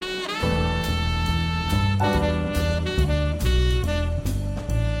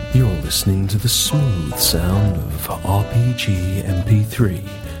listening to the smooth sound of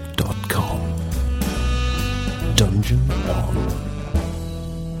RPGMP3.com. Dungeon On.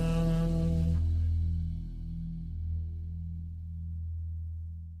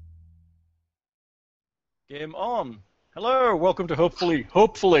 Game on. Hello, welcome to hopefully,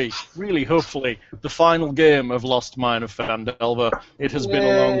 really hopefully, the final game of Lost Mine of Phandelver. It has been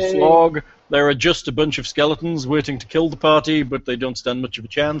a long slog. There are just a bunch of skeletons waiting to kill the party, but they don't stand much of a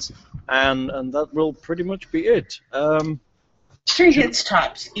chance, and that will pretty much be it. 3 hits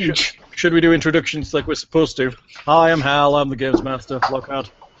tops each. Should we do introductions like we're supposed to? Hi, I'm Hal, I'm the Games Master,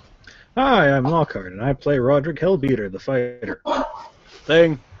 Lockhart. Hi, I'm Lockhart, and I play Roderick Hellbeater, the fighter.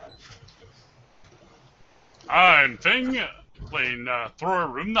 Thing. I'm Thing, playing Thor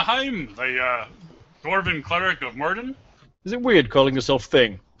Rumnaheim, the Dwarven Cleric of Morden. Is it weird calling yourself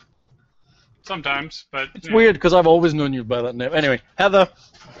Thing? Sometimes, but... It's weird because I've always known you by that name. Anyway, Heather.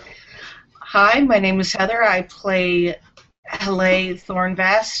 Hi, my name is Heather. I play Hele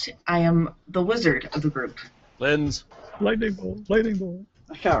Thornvast. I am the wizard of the group. Linz. Lightning bolt, lightning bolt.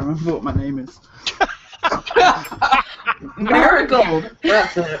 I can't remember what my name is. Marigold.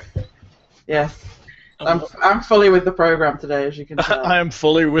 That's it. Yes. I'm fully with the program today, as you can tell. I am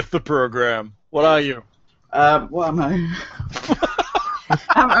fully with the program. What are you? What am I?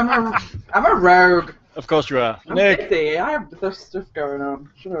 I'm a rogue. Of course you are. I'm Nick. busy. I have this stuff going on.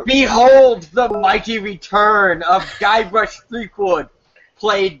 Shut up. Behold the mighty return of Guybrush Threepwood,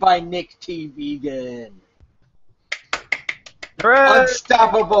 played by Nick T. Vegan.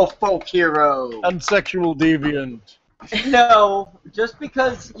 Unstoppable folk hero. And sexual deviant. No, just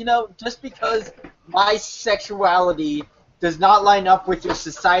because my sexuality does not line up with your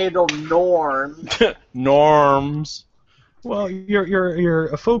societal norms. Norms. Well, you're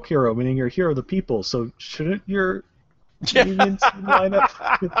a folk hero, meaning you're a hero of the people, so shouldn't your deviants line up?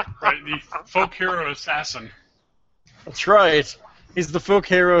 Right, the folk hero assassin. That's right. He's the folk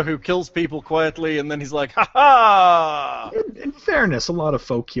hero who kills people quietly, and then he's like, ha-ha! In fairness, a lot of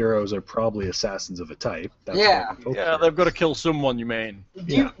folk heroes are probably assassins of a type. That's Yeah. what a folk Yeah, hero they've got to kill someone, you mean.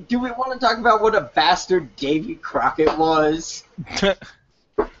 Do we want to talk about what a bastard Davy Crockett was?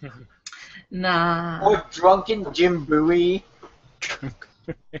 Nah. Or drunken Jim Bowie?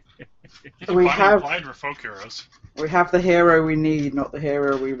 He's We have- applied for folk heroes. We have the hero we need, not the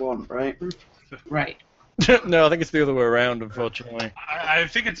hero we want, right? Right. No, I think it's the other way around, unfortunately. I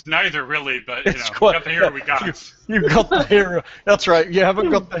think it's neither, really, but, It's we quite- got the hero we got. You've got the hero. That's right. You haven't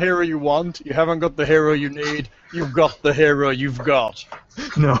got the hero you want. You haven't got the hero you need. You've got the hero you've got.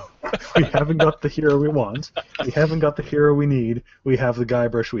 No, we haven't got the hero we want. We haven't got the hero we need. We have the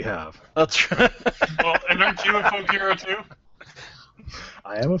Guybrush we have. That's right. Well, and aren't you a folk hero, too?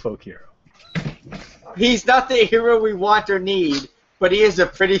 I am a folk hero. He's not the hero we want or need, but he is a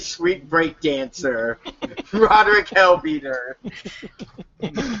pretty sweet breakdancer. Roderick Hellbeater.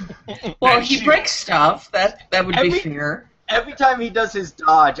 Well, he breaks stuff. That would be fair. Every time he does his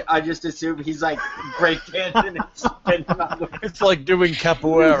dodge, I just assume he's like breakdancing and spinning on the... It's like doing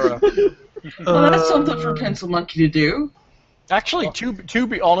capoeira. Well, that's something for Pencil Monkey to do. Actually, to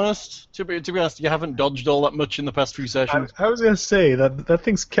be honest, you haven't dodged all that much in the past few sessions. I was gonna say that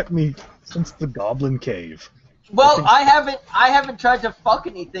thing's kept me since the Goblin Cave. Well, I haven't tried to fuck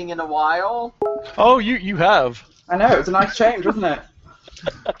anything in a while. Oh, you have. I know, it's a nice change, wasn't it?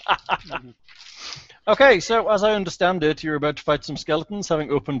 Okay, so as I understand it, you're about to fight some skeletons,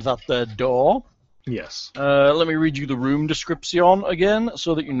 having opened that there door. Yes. Let me read you the room description again,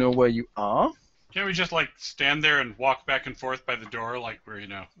 so that you know where you are. Can't we just, stand there and walk back and forth by the door like we're,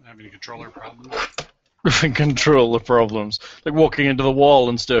 having a controller problem? Control the problems. Like walking into the wall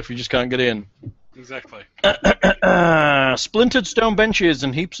and stuff, you just can't get in. Exactly. Splintered stone benches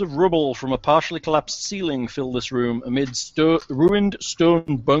and heaps of rubble from a partially collapsed ceiling fill this room. Amid ruined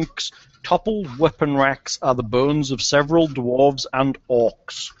stone bunks, toppled weapon racks are the bones of several dwarves and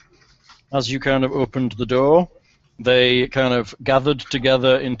orcs. As you kind of opened the door, they kind of gathered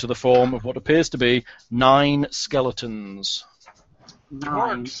together into the form of what appears to be 9 skeletons.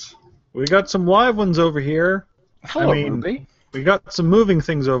 Nice. We got some live ones over here. Hello, I mean, Ruby. We got some moving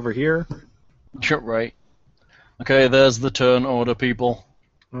things over here. Sure, right. Okay, there's the turn order, people.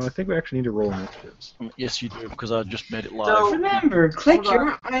 Well, I think we actually need to roll initiatives. Yes, you do, because I just made it live. So- Remember, click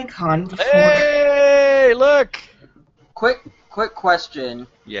your icon before. Hey, look! Quick question.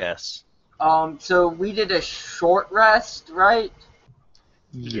 Yes. So we did a short rest, right?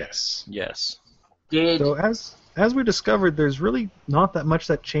 Yes. Yes. Did So as we discovered, there's really not that much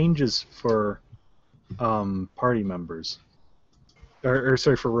that changes for party members. Or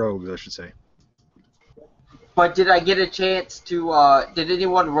sorry, for rogues, I should say. But did I get a chance to? Did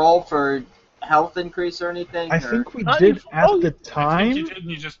anyone roll for health increase or anything? I think we did at the I think time. you did, and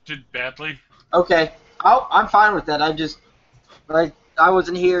you just did badly. Okay, I'm fine with that. I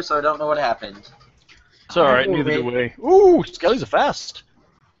wasn't here, so I don't know what happened. It's alright, neither do we. Ooh, Skellies are fast.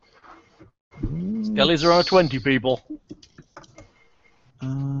 Skellies are on a 20, people.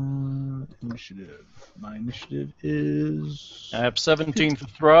 Initiative. My initiative is... I have 17 for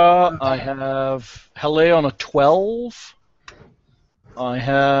Thra. I have Hele on a 12. I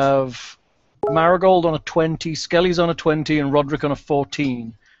have Marigold on a 20, Skelly's on a 20, and Roderick on a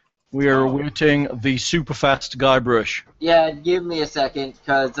 14. We are awaiting the super fast Guybrush. Yeah, give me a second,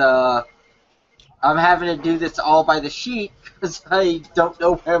 because I'm having to do this all by the sheet, because I don't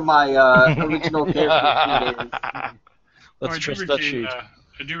know where my original character sheet is. Let's trust that sheet.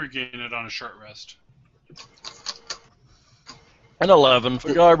 I do regain it on a short rest. An 11 for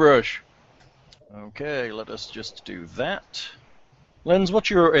Guybrush. Okay, let us just do that. Lens, what's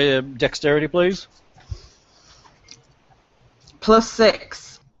your dexterity, please?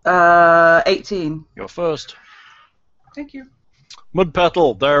 +6. 18. You're first. Thank you.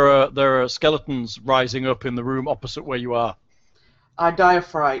 Mudpetal, there are skeletons rising up in the room opposite where you are. I die of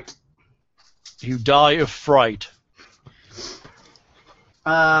fright. You die of fright.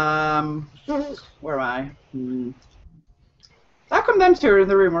 Where am I? How come them two are in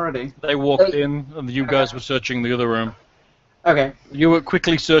the room already? They walked in, and you guys were searching the other room. Okay. You were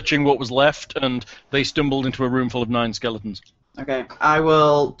quickly searching what was left, and they stumbled into a room full of 9 skeletons. Okay. I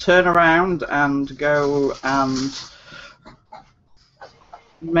will turn around and go and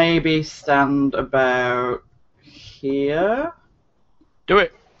maybe stand about here Do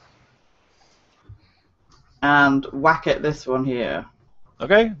it. and whack at this one here.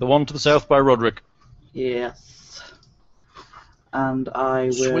 Okay, the one to the south by Roderick. Yes. And I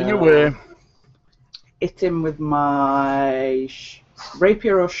will Swing away. hit him with my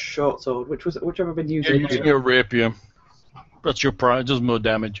rapier or short sword, whichever I've been You're using. using your rapier. That's your pride. It does more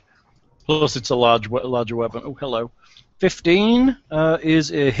damage. Plus, it's a larger weapon. Oh, hello. 15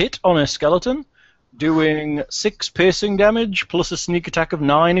 is a hit on a skeleton, doing 6 piercing damage, plus a sneak attack of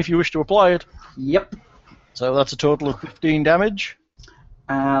 9 if you wish to apply it. Yep. So that's a total of 15 damage.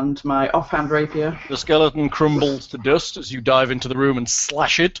 And my offhand rapier. The skeleton crumbles to dust as you dive into the room and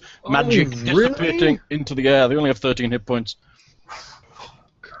slash it, magic dissipating into the air. They only have 13 hit points.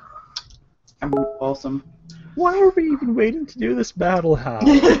 I'm awesome. Why are we even waiting to do this battle, Hal?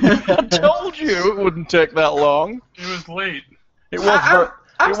 I told you it wouldn't take that long. It was late. It was,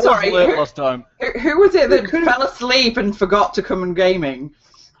 I'm sorry. late last time. Who was it that fell asleep and forgot to come and gaming?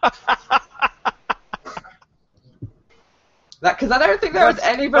 Because I don't think there was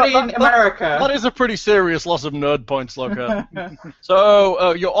anybody in America. That is a pretty serious loss of nerd points, Loka.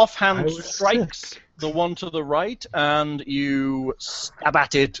 So your offhand strikes the one to the right, and you stab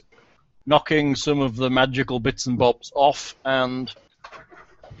at it, knocking some of the magical bits and bobs off, and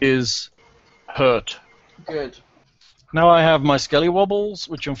is hurt. Good. Now I have my skelly wobbles,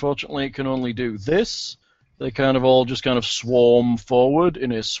 which unfortunately can only do this. They all just swarm forward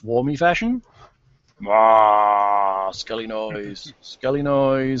in a swarmy fashion. Skelly noise. Skelly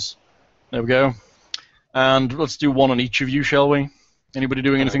noise. There we go. And let's do one on each of you, shall we? Anybody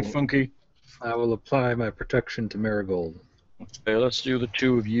doing anything funky? I will apply my protection to Marigold. Okay, let's do the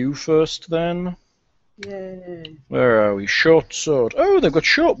 2 of you first, then. Yay. Where are we? Short sword. Oh, they've got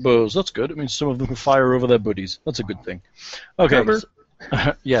short bows. That's good. It means some of them can fire over their buddies. That's a good thing. Okay. Cover.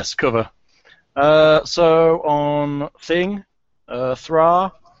 Yes, cover. So on Thing,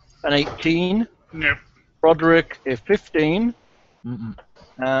 Thra, an 18. Nope. Roderick, a 15. Mm-mm.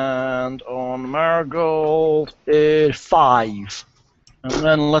 And on Marigold, a 5. And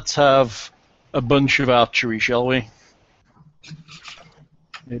then let's have a bunch of archery, shall we?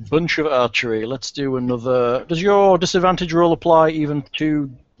 A bunch of archery. Let's do another... Does your disadvantage roll apply even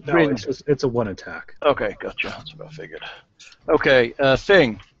to... No, it's a 1 attack. Okay, gotcha. That's what I figured. Okay,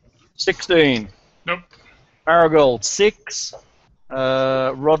 Thing, 16. Nope. Marigold, 6.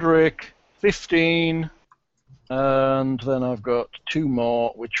 Roderick, 15. And then I've got 2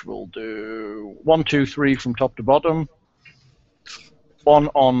 more, which will do 1, 2, 3 from top to bottom. 1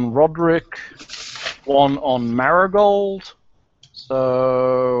 on Roderick, 1 on Marigold.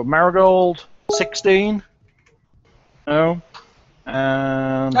 So Marigold, 16. No.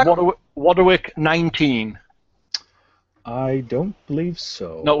 And Wadderwick, 19. I don't believe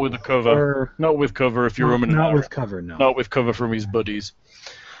so. Not with the cover. Not with cover if you're roaming. Not with cover, no. Not with cover from his buddies.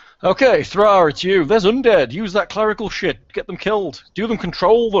 Okay, Thrar, it's you. There's undead. Use that clerical shit. Get them killed. Do them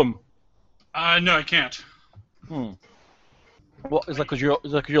control them. No, I can't. What is that? Because you're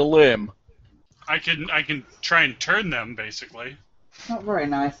lame. I can try and turn them, basically. Not very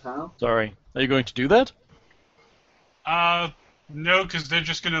nice, Hal. Sorry. Are you going to do that? No, because they're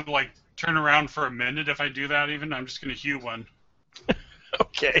just gonna like turn around for a minute if I do that. Even I'm just gonna hew one.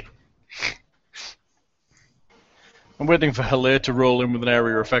 Okay. I'm waiting for Hele to roll in with an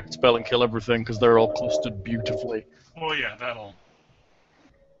area effect spell and kill everything because they're all clustered beautifully. Oh yeah, that'll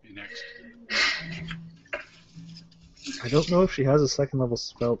be next. I don't know if she has a second level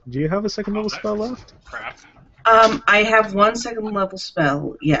spell. Do you have a second level spell left? Crap. I have one second level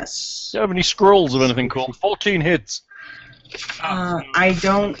spell, yes. Do you have any scrolls of anything called? 14 hits. I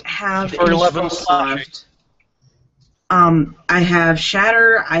don't have For any 11 spells slashing. left. I have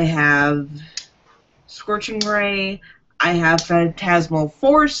Shatter, I have Scorching Ray, I have Phantasmal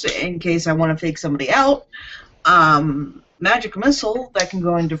Force in case I want to take somebody out. Magic Missile that can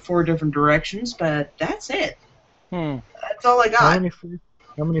go into 4 different directions, but that's it. That's all I got.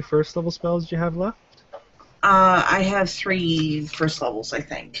 How many first level spells do you have left? I have 3 first levels, I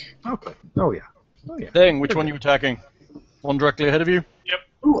think. Okay. Oh yeah. Dang, which one are you attacking? One directly ahead of you?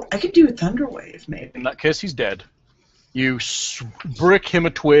 Ooh, I could do a Thunder Wave, maybe. In that case, he's dead. You brick him a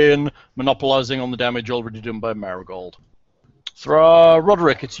twain, monopolizing on the damage already done by Marigold.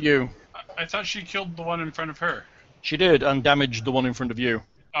 Roderick, it's you. I thought she killed the one in front of her. She did, and damaged the one in front of you.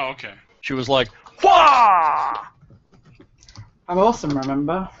 Oh, okay. She was like, Wah! I'm awesome,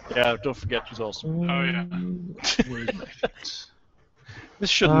 remember? Yeah, don't forget she's awesome. Oh yeah. This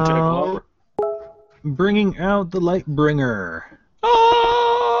shouldn't take long. Bringing out the Lightbringer.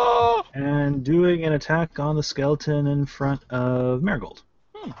 Ah! And doing an attack on the skeleton in front of Marigold.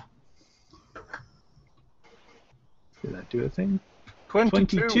 Did that do a thing?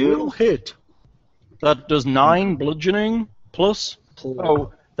 22 will hit. That does 9 bludgeoning plus.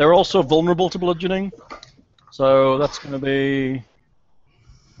 Oh, they're also vulnerable to bludgeoning. So that's going to be...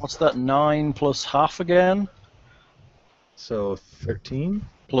 What's that? 9 plus half again? So 13?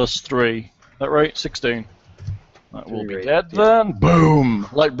 Plus 3. Is that right? 16. That will be Right, dead yeah. then. Boom!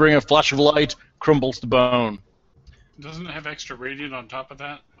 Lightbringer, flash of light, crumbles to bone. Doesn't it have extra radiant on top of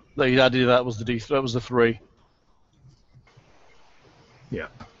that? That was the 3. Yeah.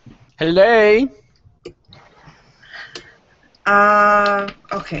 Hello!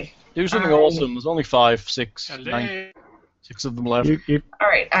 Okay. Do something awesome. There's only 5, 6, Hello. 9, 6 of them left.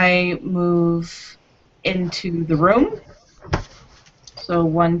 Alright, I move into the room. So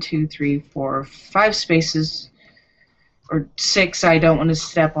 1, 2, 3, 4, 5 spaces. Or 6, I don't want to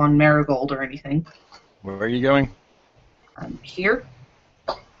step on Marigold or anything. Where are you going? I'm here.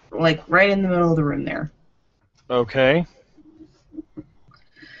 Like, right in the middle of the room there. Okay.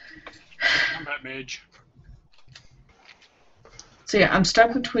 Combat mage. So yeah, I'm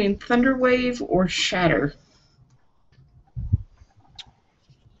stuck between Thunder Wave or Shatter.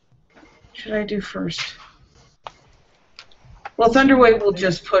 Should I do first? Well, Thunder Wave will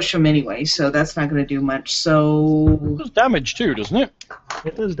just push him anyway, so that's not going to do much. So It does damage too, doesn't it?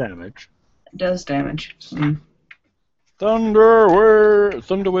 It does damage. it does damage. Thunderwave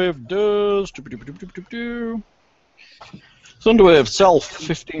does. Thunderwave self,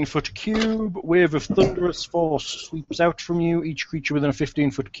 15-foot cube. Wave of thunderous force sweeps out from you. Each creature within a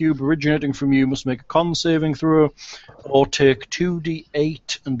 15-foot cube originating from you must make a con saving throw or take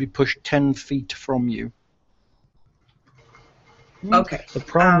 2d8 and be pushed 10 feet from you. Okay. The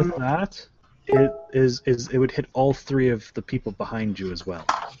problem with that is it would hit all 3 of the people behind you as well.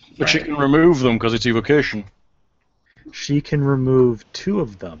 But she can remove them because it's evocation. She can remove 2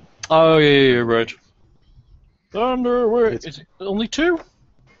 of them. Oh, yeah, right. Thunderwave. Is it only 2?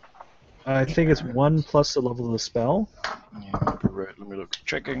 I think it's 1 plus the level of the spell. Yeah, right. Let me look.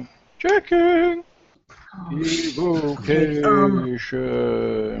 Checking. Evocation.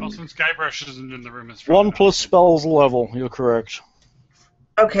 Well, since Guybrush isn't in the room, it's 1 plus spells level. You're correct.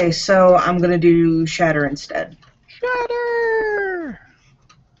 Okay, so I'm going to do Shatter instead. Shatter!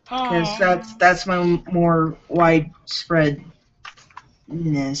 Because that's my more widespreadness.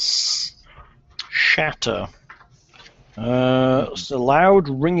 Shatter. It's a loud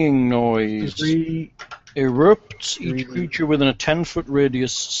ringing noise. 3 Erupts. Each creature within a 10-foot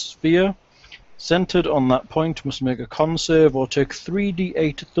radius sphere centered on that point must make a con save or take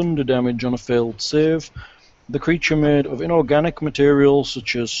 3d8 thunder damage on a failed save. The creature made of inorganic materials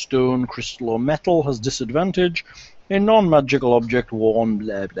such as stone, crystal, or metal has disadvantage. A non-magical object worn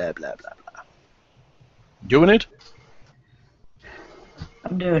blah blah blah blah blah. Doing it?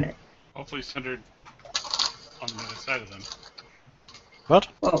 I'm doing it. Hopefully centered on the other side of them. What?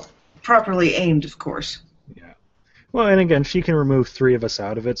 Well, properly aimed, of course. Yeah. Well, and again, she can remove 3 of us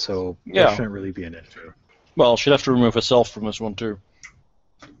out of it, so Yeah. that shouldn't really be an issue. Well, she'd have to remove herself from this one too.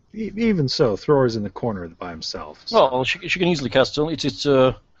 Even so, Thrower's in the corner by himself. So. Well, she can easily cast. It's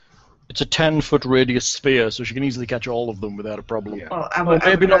a 10-foot radius sphere, so she can easily catch all of them without a problem. Yeah. Well, Well,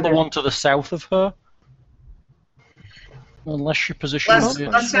 maybe not the rather- one to the south of her. Unless she positions it.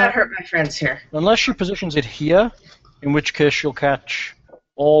 Let's not hurt my friends here. Unless she positions it here, in which case she'll catch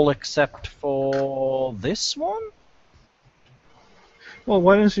all except for this one. Well,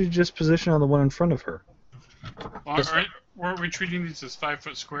 why don't you just position on the one in front of her? Well, weren't we treating these as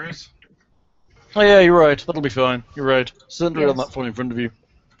 5-foot squares? Oh yeah, you're right. That'll be fine. You're right. Center it on Yes. that one in front of you.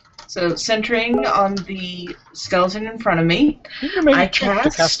 So centering on the skeleton in front of me, Did you make I a check to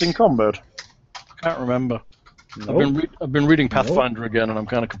cast- cast in combat? I can't remember. Nope. I've been reading Pathfinder again, and I'm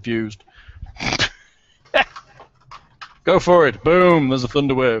kind of confused. Go for it! Boom! There's a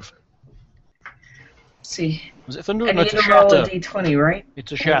thunder wave. see, Is it thunder? I No, need it's a to roll a shatter. d20, right?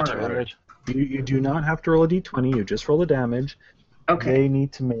 It's a shatter, Or- right? You do not have to roll a d20. You just roll the damage. Okay. They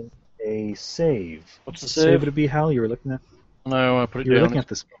need to make a save. What's the Save save? would it be Hal? You were looking at. No, I put it You were down. looking at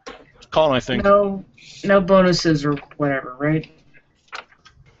this. It's con, I think. No bonuses or whatever, right?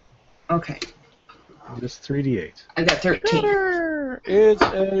 Okay. Just 3d8. I got 13. Shatter! It's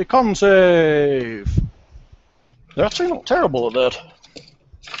a con save. They're actually not terrible at that.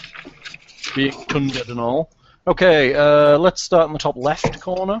 Being thundered and all. Okay, let's start in the top left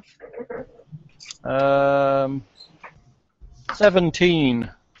corner. 17.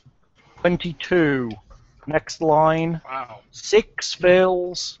 22. Next line. Wow. 6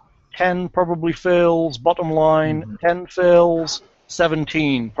 fails. 10 probably fails. Bottom line. 10 fails.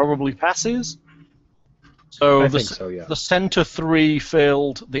 17 probably passes. So I the, think so, yeah. the center 3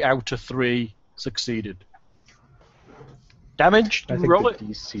 failed. The outer 3 succeeded. Damage? I Did we think roll the it?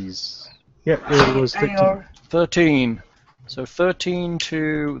 DC's. Yeah, it was 13. 13. So 13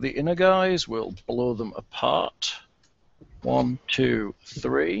 to the inner guys. We'll blow them apart. 1, 2,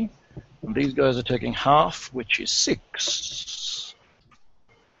 3. And these guys are taking half, which is 6.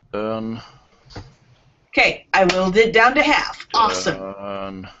 Burn. Okay, I willed it down to half. Awesome.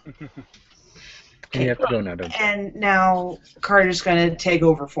 Burn. And you have to go now, don't you? And now Carter's going to take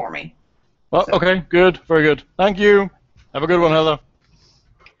over for me. Well, okay, good, very good. Thank you. Have a good one, Heather.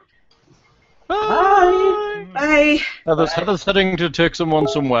 Bye. Bye. Heather's heading to take someone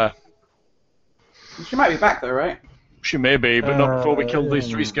somewhere. She might be back though, right? She may be, but not before we kill these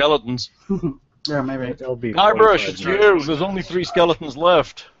 3 skeletons. Yeah, maybe. It'll be Guybrush, 45 it's minutes. you. There's only 3 skeletons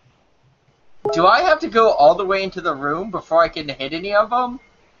left. Do I have to go all the way into the room before I can hit any of them?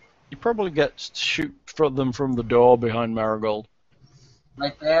 You probably get to shoot for them from the door behind Marigold.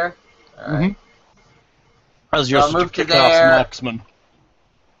 Right there? Alright. As you're I'll such a move to kick-ass there. marksman.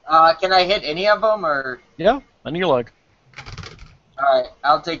 Can I hit any of them, or... Yeah, and you like. Alright,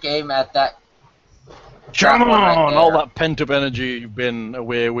 I'll take aim at that. Come That one right on! there. All that pent-up energy you've been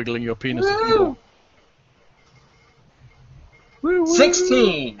away wiggling your penis at people. Woo!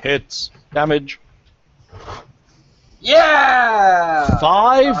 16! Hits. Damage. Yeah!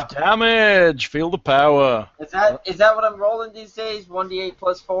 5 damage! Feel the power. Is that what I'm rolling these days? 1d8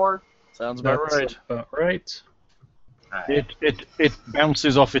 plus 4? Sounds about That's right. about right. It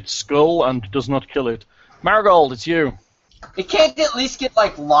bounces off its skull and does not kill it. Marigold, it's you. It can't at least get,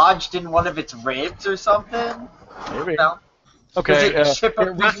 like, lodged in one of its ribs or something? Maybe. No? Okay, Does it chip a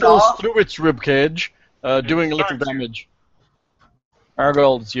it piece rattles off? through its ribcage, doing a little starts to. damage.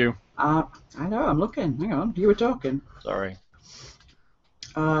 Marigold, it's you. I know, I'm looking. Hang on, you were talking. Sorry.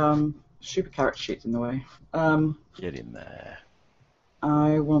 Stupid carrot sheet's in the way. Get in there.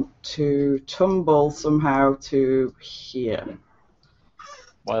 I want to tumble somehow to here.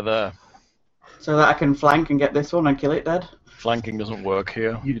 Why there? So that I can flank and get this one and kill it dead. Flanking doesn't work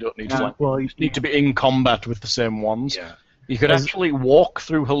here. You don't need Yeah. flank. Well, You need to be in combat with the same ones. yeah. You could As- actually walk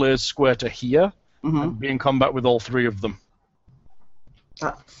through Hilaire's Square to here Mm-hmm. and be in combat with all 3 of them.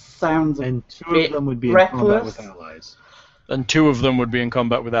 That sounds a And 2 bit of them would be in combat reckless. with allies. And 2 of them would be in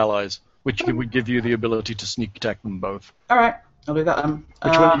combat with allies, which would give you the ability to sneak attack them both. Alright, I'll do that then.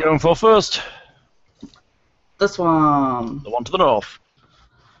 Which one are you going for first? This one. The one to the north.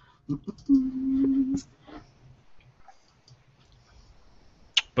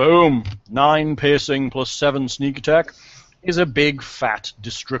 Boom! 9 piercing plus 7 sneak attack is a big fat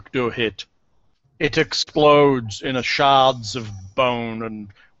Destructo hit. It explodes in a shards of bone and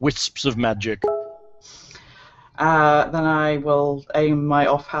wisps of magic. Then I will aim my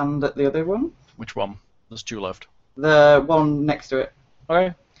offhand at the other one. Which one? There's 2 left. The one next to it.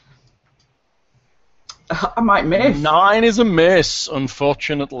 Okay. I might miss. 9 is a miss,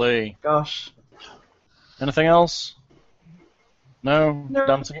 unfortunately. Gosh. Anything else? No? No.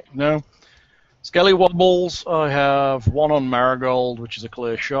 Dancing? No? Skelly Wobbles, I have one on Marigold, which is a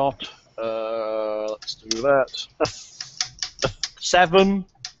clear shot. Let's do that. A 7.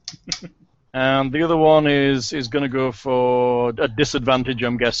 And the other one is going to go for a disadvantage,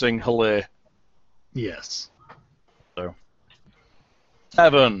 I'm guessing, Halle. Yes. So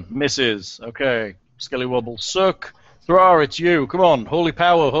 7 misses. Okay. Skelly Wobbles suck. Thrar, it's you. Come on. Holy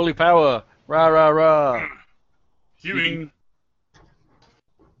power, holy power. Rah, rah, rah. Hewing.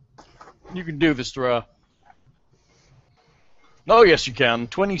 You can do this, Thrar. Oh, yes, you can.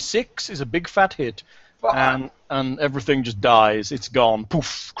 26 is a big fat hit. And everything just dies. It's gone.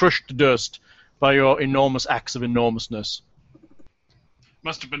 Poof. Crushed to dust by your enormous axe of enormousness.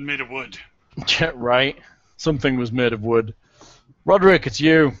 Must have been made of wood. Yeah, right. Something was made of wood. Roderick, it's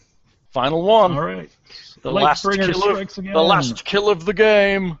you. Final one. All right. The last kill of the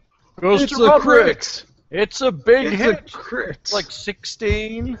game goes It's to a Roderick. crit. It's a big It's hit. a crit. It's like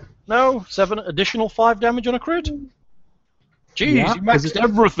 16. No, 7 additional 5 damage on a crit. Jeez, Yeah, you maxed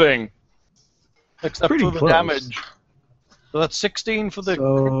everything except Pretty for the close. damage. So that's 16 for the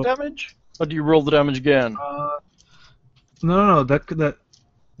So- crit damage. Or do you roll the damage again? No. That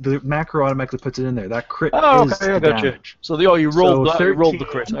the macro automatically puts it in there. That crit Oh, is okay, I the got you. damage. So you rolled So that. You rolled the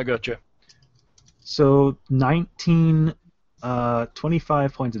 13. crit. I got you. So 19,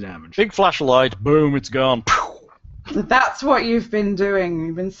 25 points of damage. Big flashlight. Boom! It's gone. That's what you've been doing.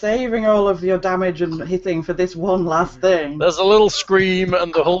 You've been saving all of your damage and hitting for this one last thing. There's a little scream,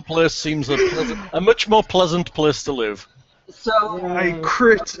 and the whole place seems a much more pleasant place to live. So, I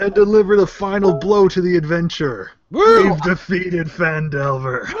crit and deliver the final blow to the adventure. Woo! We've defeated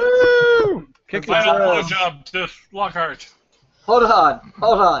Phandelver. Woo! Kick his Final ass. blowjob to Lockhart. hold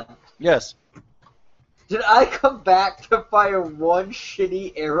on. Yes. Did I come back to fire one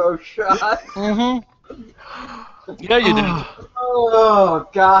shitty arrow shot? Mm-hmm. Yeah, you did. Oh,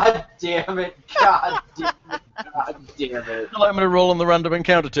 god damn it. God damn it. God damn it. I'm going to roll on the random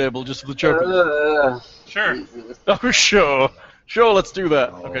encounter table just for the chocolate. Sure. Oh, sure. Sure, let's do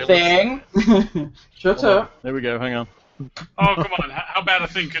that. Okay, Thing. Shut up. there we go. Hang on. Oh, come on. How bad a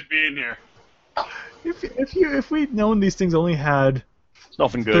thing could be in here? If we'd known these things only had It's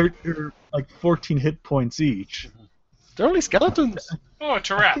nothing good. 14 hit points each, They're only skeletons. Oh,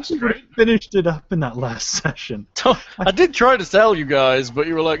 it's a I rat, think we would right? have finished it up in that last session. I did try to tell you guys, but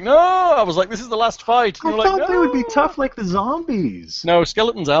you were like, no. I was like, this is the last fight. And I you were like, thought they would be "No." tough like the zombies. No,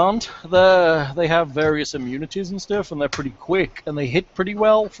 skeletons aren't. They have various immunities and stuff, and they're pretty quick, and they hit pretty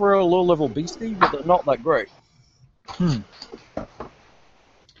well for a low-level beastie, but they're not that great.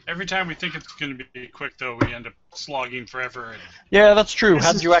 Every time we think it's going to be quick, though, we end up slogging forever. And Yeah, that's true. This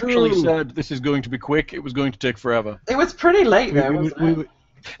Had is you actually true. said this is going to be quick, it was going to take forever. It was pretty late there, wasn't it?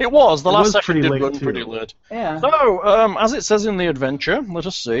 It was. The It last was session pretty did late, run too. pretty late. Yeah. So, as it says in the adventure, let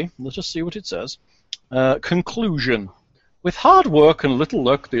us see what it says. Conclusion. With hard work and little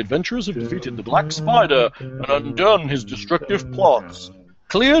luck, the adventurers have defeated the Black Spider and undone his destructive plots,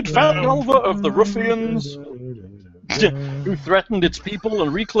 cleared Phandelver of the ruffians who threatened its people,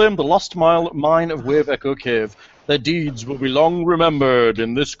 and reclaimed the lost mine of Wave Echo Cave. Their deeds will be long remembered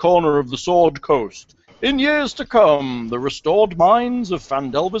in this corner of the Sword Coast. In years to come, the restored mines of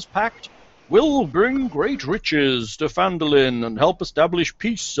Phandelver's Pact will bring great riches to Phandalin and help establish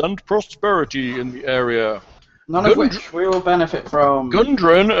peace and prosperity in the area. None of which we will benefit from.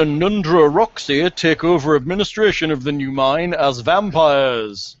 Gundren and Nundra Roxy take over administration of the new mine as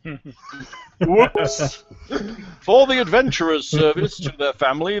vampires. Whoops. For the adventurers' service to their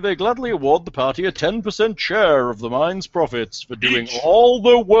family, they gladly award the party a 10% share of the mine's profits for doing all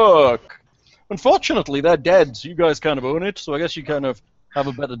the work. Unfortunately, they're dead, so you guys kind of own it, so I guess you kind of have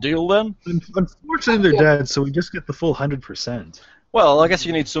a better deal then. Unfortunately, they're dead, so we just get the full 100%. Well, I guess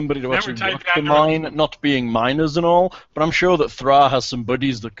you need somebody to Never actually type work that the down. mine, not being miners and all, but I'm sure that Thra has some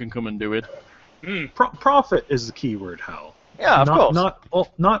buddies that can come and do it. Profit is the key word, Hal. Yeah, of course.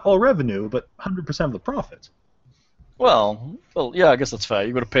 Not all revenue, but 100% of the profit. Well, yeah, I guess that's fair.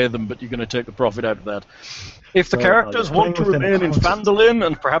 You've got to pay them, but you're going to take the profit out of that. If the So, characters they're want to playing within remain in context. Phandalin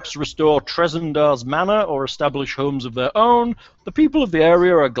and perhaps restore Trezendar's manor or establish homes of their own, the people of the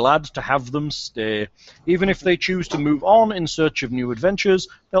area are glad to have them stay. Even if they choose to move on in search of new adventures,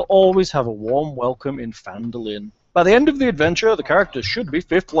 they'll always have a warm welcome in Phandalin. By the end of the adventure, the characters should be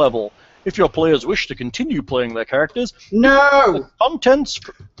 5th level. If your players wish to continue playing their characters, No! contents...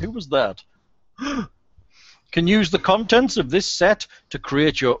 Who was that? Can use the contents of this set to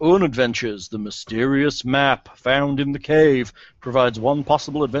create your own adventures. The mysterious map found in the cave provides one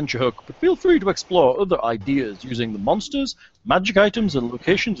possible adventure hook, but feel free to explore other ideas using the monsters, magic items, and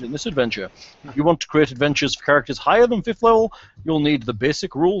locations in this adventure. If you want to create adventures for characters higher than 5th level, you'll need the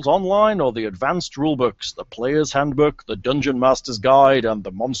basic rules online or the advanced rulebooks, the player's handbook, the dungeon master's guide, and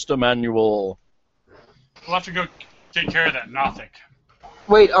the monster manual. We'll have to go take care of that Nothic.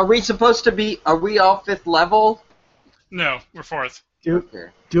 Wait, are we supposed to be? Are we all 5th level? No, we're 4th.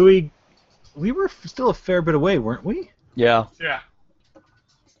 We were still a fair bit away, weren't we? Yeah. Yeah.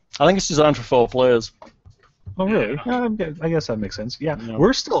 I think it's designed for 4 players. Oh, really? Yeah. I guess that makes sense. Yeah, Yeah.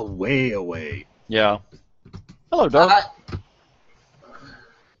 we're still way away. Yeah. Hello, Doug. And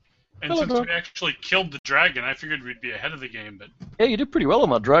Hello, since Doug. we actually killed the dragon, I figured we'd be ahead of the game. But Yeah, you did pretty well on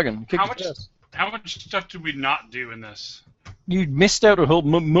that dragon. You how kicked much? its ass. How much stuff did we not do in this? You missed out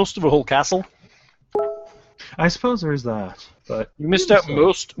most of a whole castle. I suppose there's that, but You missed out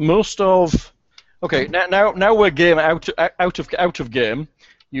most of. Okay, now we're game out of game.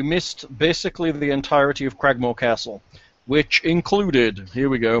 You missed basically the entirety of Cragmore Castle, which included, here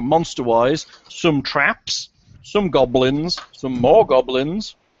we go, monster-wise, some traps, some goblins, some more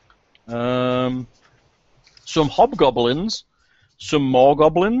goblins, some hobgoblins, some more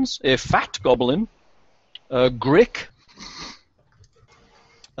goblins, a fat goblin, a grick,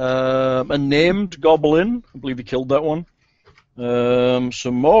 a named goblin. I believe he killed that one.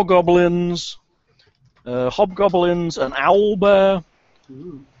 Some more goblins, hobgoblins, an owlbear,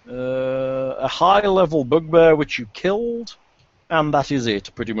 a high-level bugbear which you killed, and that is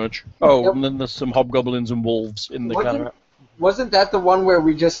it, pretty much. Oh, Yep. and then there's some hobgoblins and wolves in the kind Wasn't that the one where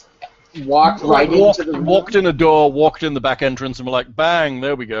we just walked of right into the room? walked in a door, walked in the back entrance, and we're like, bang,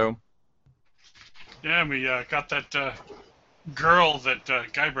 there we go. Yeah, and we got that girl that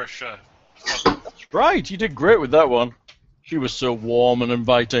Guybrush. That's right, you did great with that one. She was so warm and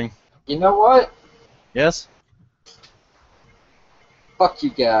inviting. You know what? Yes? Fuck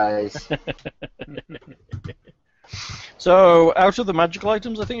you guys. So, out of the magical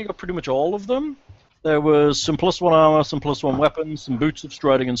items, I think you got pretty much all of them. There was some +1 armor, some +1 weapons, some boots of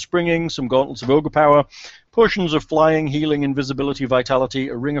striding and springing, some gauntlets of ogre power, potions of flying, healing, invisibility, vitality,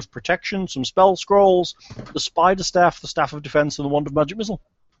 a ring of protection, some spell scrolls, the spider staff, the staff of defense, and the wand of magic missile.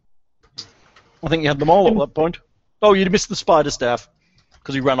 I think you had them all at that point. Oh, you missed the spider staff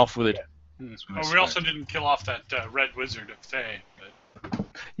because you ran off with it. Oh, we also didn't kill off that red wizard of Thay. But...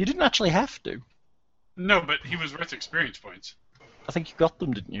 You didn't actually have to. No, but he was worth experience points. I think you got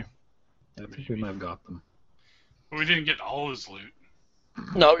them, didn't you? I think we might have got them. But we didn't get all his loot.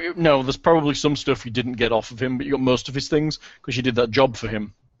 No, there's probably some stuff you didn't get off of him, but you got most of his things because you did that job for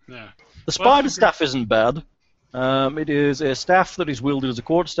him. Yeah. The spider staff isn't bad. It is a staff that is wielded as a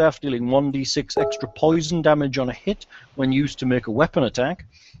quarterstaff, dealing 1d6 extra poison damage on a hit when used to make a weapon attack.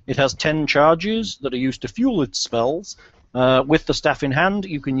 It has 10 charges that are used to fuel its spells. With the staff in hand,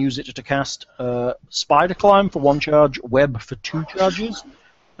 you can use it to cast Spider Climb for 1 charge, Web for 2 charges,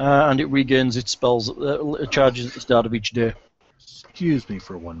 and it regains its spells charges at the start of each day. Excuse me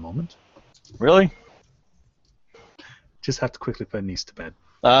for one moment. Really? Just have to quickly put Niece to bed.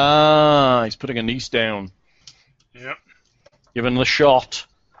 Ah, he's putting a niece down. Yep. Giving them a shot.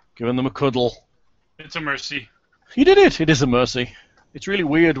 Giving them a cuddle. It's a mercy. He did it. It is a mercy. It's really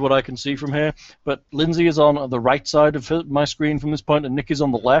weird what I can see from here, but Lindsay is on the right side of my screen from this point, and Nick is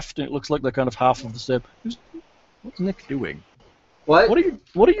on the left, and it looks like they're kind of half of the same. What's Nick doing? What?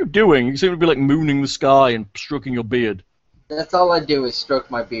 What are you doing? You seem to be like mooning the sky and stroking your beard. That's all I do is stroke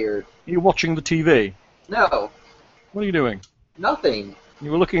my beard. Are you watching the TV? No, What are you doing? nothing.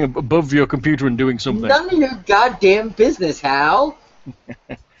 You were looking above your computer and doing something. None of your goddamn business, Hal.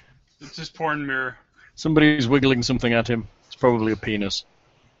 It's his porn mirror. Somebody's wiggling something at him. It's probably a penis.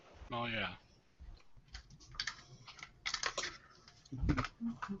 Oh, yeah.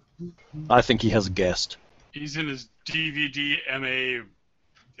 I think he has guessed. He's in his DVD, MA,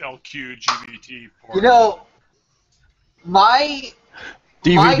 LQ, GBT porn. You know, my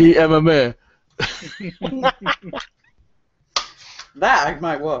DVD MMA. That I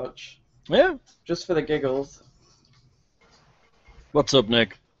might watch, Yeah. just for the giggles. What's up,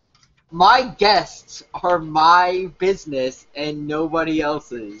 Nick? my guests are my business and nobody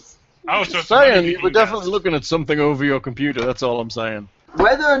else's. Oh, so it's Saying you were guest. definitely looking at something over your computer. That's all I'm saying.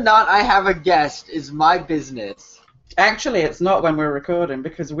 Whether or not I have a guest is my business. Actually, it's not when we're recording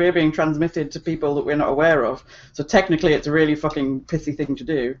because we're being transmitted to people that we're not aware of. So technically, it's a really fucking pissy thing to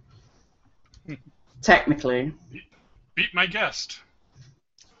do. Technically. Beat my guest.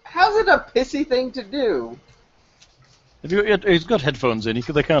 How's it a pissy thing to do? He's got headphones in.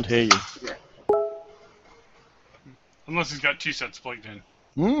 They can't hear you. Unless he's got two sets plugged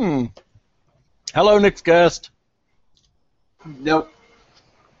in. Hello, Nick's guest. Nope.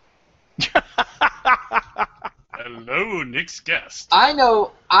 Hello, Nick's guest. I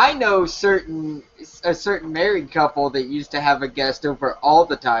know a certain married couple that used to have a guest over all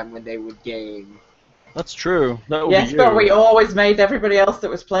the time when they would game. That's true. That would Yes, be you. but we always made everybody else that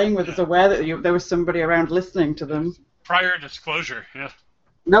was playing with us aware that there was somebody around listening to them. Prior disclosure, yeah.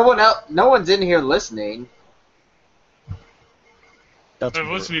 No one's in here listening. That's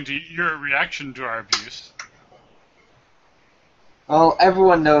I'm listening to your reaction to our abuse. Well,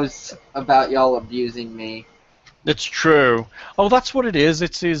 everyone knows about y'all abusing me. It's true. Oh, that's what it is.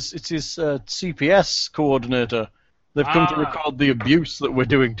 It's his CPS coordinator. They've come to record the abuse that we're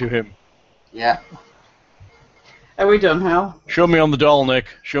doing to him. Yeah. Are we done, Hal? Show me on the doll, Nick.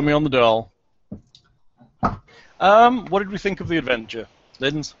 Show me on the doll. What did we think of the adventure?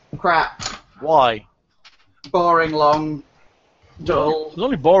 Linz? Crap. Why? Boring, long, dull. It was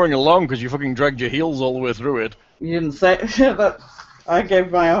only boring along because you fucking dragged your heels all the way through it. You didn't say that. I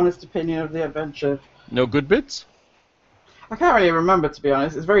gave my honest opinion of the adventure. No good bits? I can't really remember, to be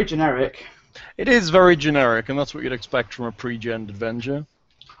honest. It's very generic. It is very generic, and that's what you'd expect from a pre-gen adventure.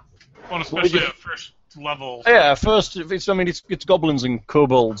 Well, especially at first level. Yeah, it's goblins and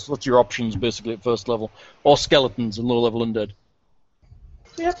kobolds. That's your options, basically, at first level. Or skeletons and low-level undead.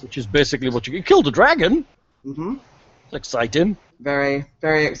 Yep. Which is basically what you killed a dragon! Mm-hmm. It's exciting. Very,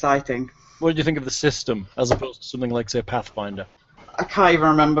 very exciting. What did you think of the system, as opposed to something like, say, Pathfinder? I can't even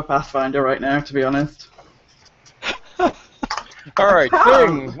remember Pathfinder right now, to be honest. Alright,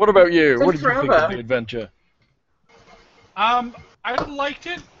 Thing, what about you? It's What did you think forever. of the adventure? I liked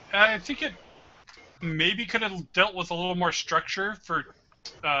it. I think it maybe could have dealt with a little more structure for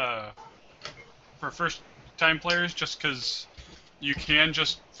first-time players, just because you can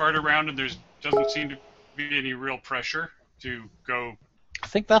just fart around and doesn't seem to be any real pressure to go. I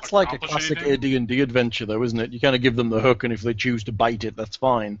think that's like a Accomplish classic anything? AD&D adventure, though, isn't it? You kind of give them the hook, and if they choose to bite it, that's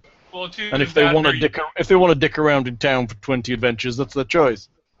fine. Well, it's And if they want to dick around in town for 20 adventures, that's their choice.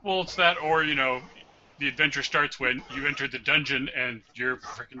 Well, it's that, or the adventure starts when you enter the dungeon and you're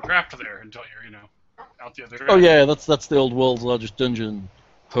freaking trapped there until you're out the other end. Oh yeah, that's the old world's largest dungeon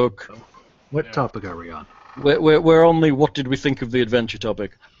hook. What Yeah. topic are we on? We're only what did we think of the adventure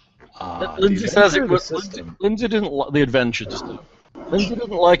topic. Lindsay says it was. Lindsay didn't like the adventure stuff. Lindsay didn't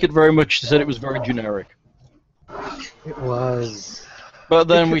like it very much. She said it was very generic. It was. But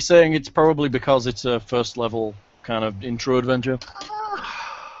then we're saying it's probably because it's a first level kind of intro adventure.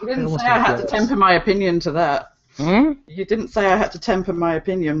 You didn't almost say I like had to that. temper my opinion to that. Hmm? You didn't say I had to temper my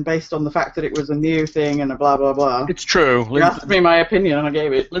opinion based on the fact that it was a new thing and a blah blah blah. It's true. You asked me my opinion and I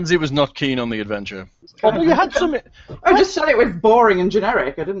gave it. Lindsay was not keen on the adventure. Although you had some. I just said it was boring and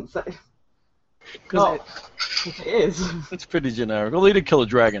generic. I didn't say. Because It is. it's pretty generic. Although you did kill a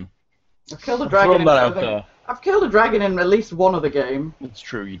dragon. I've killed a Throwing dragon. that out there. I've killed a dragon in at least one other game, It's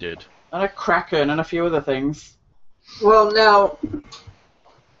true, you did. and a kraken, and a few other things. Well, now,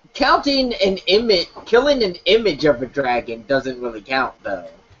 killing an image of a dragon doesn't really count, though.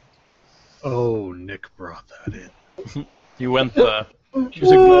 Oh, Nick brought that in. He went there. She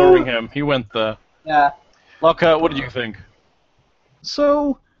was ignoring him. He went there. Yeah. Lockhart, what did you think?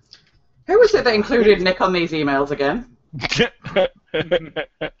 So, Who was it that included Nick on these emails again?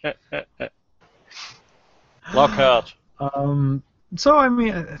 Lockhart. so I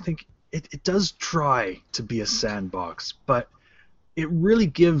mean, I think it does try to be a sandbox, but it really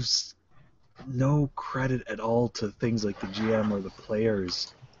gives no credit at all to things like the GM or the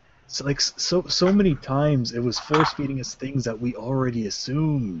players. So like so many times it was force feeding us things that we already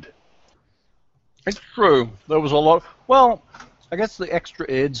assumed. It's true. There was a lot. Well, I guess the extra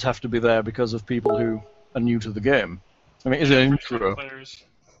aids have to be there because of people who are new to the game. I mean, is it an intro? Players.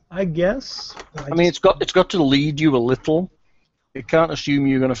 I guess. I mean, it's got to lead you a little. It can't assume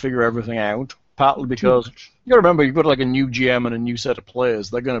you're going to figure everything out. Partly because you got to remember you've got like a new GM and a new set of players.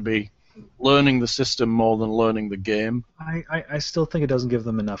 They're going to be learning the system more than learning the game. I still think it doesn't give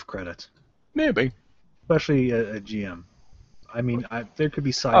them enough credit, Maybe. especially a GM. I mean, there could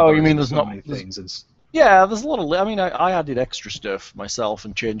be sidebars. Oh, you mean and there's so not- many there's- things? And Yeah, there's a lot of. I mean, I added extra stuff myself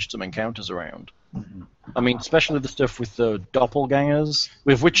and changed some encounters around. I mean, especially the stuff with the doppelgangers,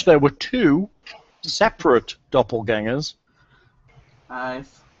 with which there were 2 separate doppelgangers.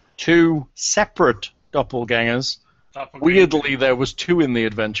 Nice. 2 separate doppelgangers. Weirdly, there was 2 in the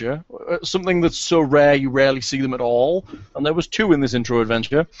adventure. Something that's so rare you rarely see them at all. And there was 2 in this intro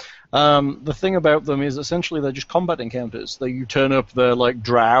adventure. The thing about them is essentially they're just combat encounters. You turn up, they're like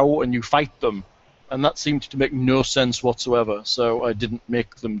drow, and you fight them. And that seemed to make no sense whatsoever, so I didn't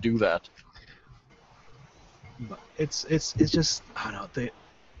make them do that. But it's just, I don't know,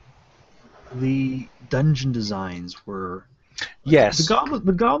 the dungeon designs were... Yes.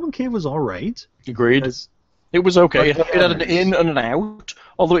 The Goblin Cave was alright. Agreed. It was okay. It had an in and an out,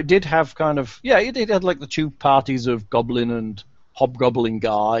 although it did have kind of... Yeah, it had like the two parties of Goblin and Hobgoblin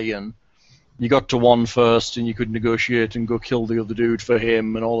guy, and you got to one first and you could negotiate and go kill the other dude for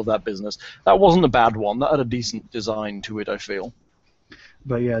him and all of that business. That wasn't a bad one. That had a decent design to it, I feel.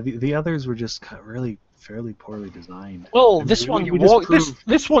 But yeah, the others were just really fairly poorly designed. Well, this one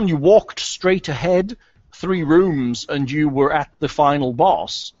you walked straight ahead 3 rooms and you were at the final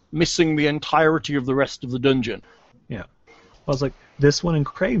boss, missing the entirety of the rest of the dungeon. Yeah. I was like, this one in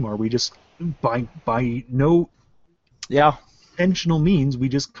Kraymore, we just, by no intentional means, we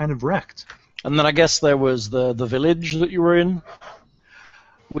just kind of wrecked. And then I guess there was the village that you were in,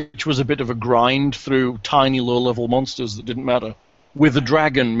 which was a bit of a grind through tiny low-level monsters that didn't matter, with a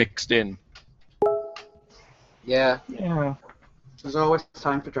dragon mixed in. Yeah. Yeah. There's always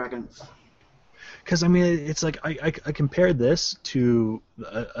time for dragons. Because, I mean, it's like, I compared this to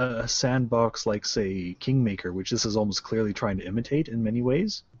a sandbox like, say, Kingmaker, which this is almost clearly trying to imitate in many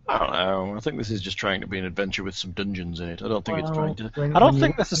ways. I don't know. I think this is just trying to be an adventure with some dungeons in it. I don't think it's trying to... I don't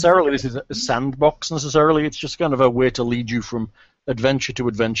think necessarily this is a sandbox, necessarily. It's just kind of a way to lead you from adventure to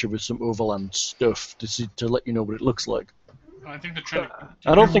adventure with some overland stuff to let you know what it looks like. I think they're trying to...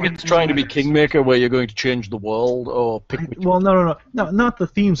 I don't think it's trying to be Kingmaker where you're going to change the world or pick... Well, no, not the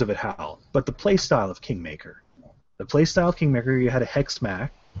themes of it, Hal, but the playstyle of Kingmaker. The playstyle of Kingmaker, you had a hex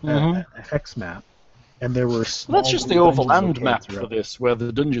map, and there were small... Well, that's just the overland map for this, where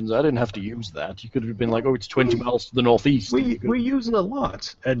the dungeons, I didn't have to use that. You could have been like, oh, it's 20 miles to the northeast. We use it a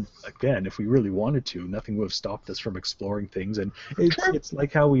lot, and again, if we really wanted to, nothing would have stopped us from exploring things, and it's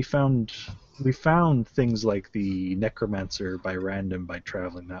like how we found things like the Necromancer by random by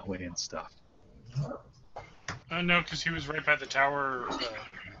traveling that way and stuff. No, because he was right by the tower.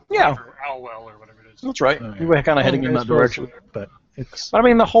 Yeah. Or Owlwell or whatever it is. That's right. We were kind of heading in that direction. But it's... I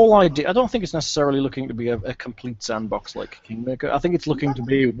mean, the whole idea, I don't think it's necessarily looking to be a complete sandbox like Kingmaker. I think it's looking to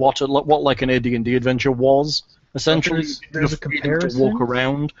be what like an AD&D adventure was, essentially. There's a comparison. To walk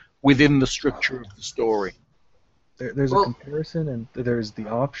around within the structure of the story. There's a comparison, and there's the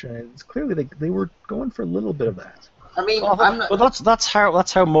option. It's clearly they were going for a little bit of that. I mean, that's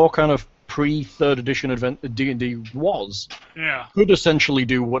how more kind of pre-3rd edition D&D was. Yeah. You could essentially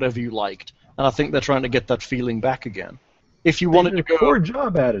do whatever you liked, and I think they're trying to get that feeling back again. If you wanted to go... poor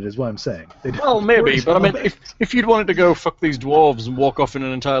job at it, is what I'm saying. Well, maybe, but I mean, if you'd wanted to go fuck these dwarves and walk off in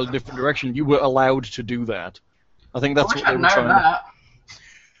an entirely different direction, you were allowed to do that. I think that's what they were trying to...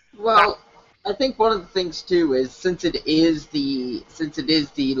 Well, I think one of the things too is since it is the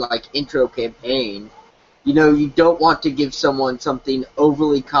like intro campaign, you know, you don't want to give someone something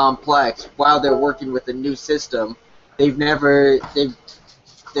overly complex while they're working with a new system they've never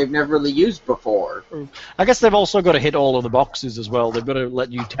really used before. I guess they've also got to hit all of the boxes as well. They've got to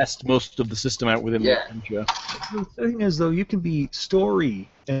let you test most of the system out within the adventure. The thing is, though, you can be story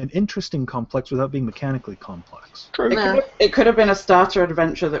and interesting complex without being mechanically complex. True. It could have been a starter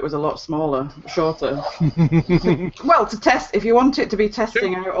adventure that was a lot smaller, shorter. Well, to test, if you want it to be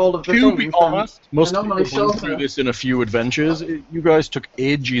testing out all of the things. To be honest, most people normally go through this in a few adventures. You guys took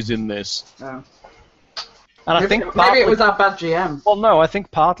ages in this. Oh. And I think partly, maybe it was our bad GM. Well, no, I think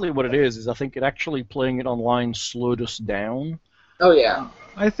partly what it is I think it actually playing it online slowed us down. Oh yeah.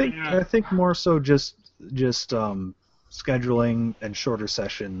 I think more so just scheduling and shorter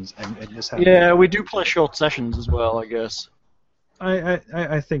sessions and just having... Yeah, we do play short sessions as well, I guess.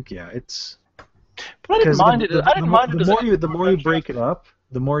 I think it's... But I didn't mind it. The more you break it up,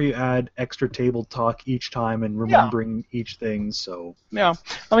 the more you add extra table talk each time and remembering each thing, so... Yeah.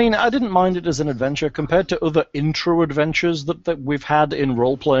 I mean, I didn't mind it as an adventure. Compared to other intro adventures that we've had in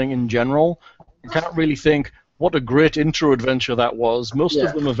role-playing in general, I can't really think what a great intro adventure that was. Most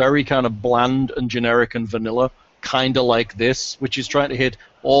of them are very kind of bland and generic and vanilla, kind of like this, which is trying to hit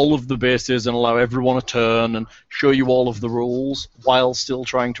all of the bases and allow everyone a turn and show you all of the rules while still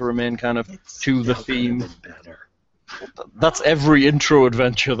trying to remain kind of to the theme. That's every intro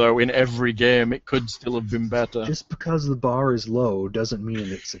adventure, though, in every game. It could still have been better. Just because the bar is low doesn't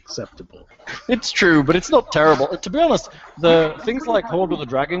mean it's acceptable. It's true, but it's not terrible. To be honest, the things like Horde of the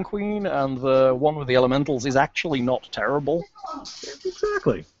Dragon Queen and the one with the elementals is actually not terrible.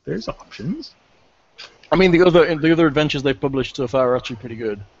 Exactly. There's options. I mean, the other adventures they've published so far are actually pretty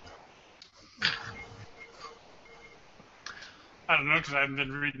good. I don't know, because I haven't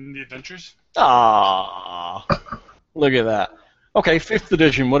been reading the adventures. Ah, look at that. Okay, 5th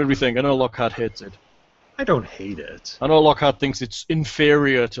edition, what did we think? I know Lockhart hates it. I don't hate it. I know Lockhart thinks it's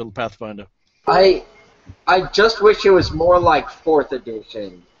inferior to Pathfinder. I I just wish it was more like 4th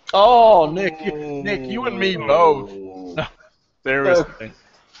edition. Oh, Nick, you and me both. No, seriously.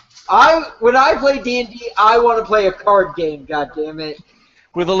 When I play D&D, I want to play a card game. God damn it!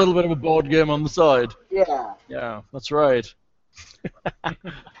 With a little bit of a board game on the side. Yeah. Yeah, that's right. To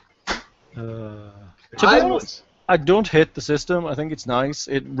be honest, I don't hate the system. I think it's nice.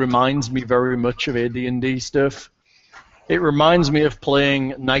 It reminds me very much of AD&D stuff. It reminds me of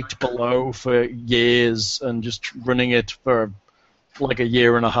playing Night Below for years and just running it for like a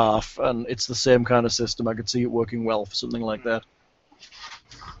year and a half, and it's the same kind of system. I could see it working well for something like that.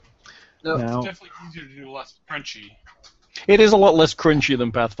 No, It's definitely easier to do less crunchy. It is a lot less crunchy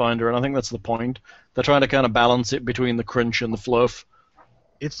than Pathfinder, and I think that's the point. They're trying to kind of balance it between the crunch and the fluff.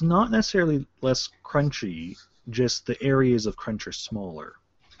 It's not necessarily less crunchy, just the areas of crunch are smaller.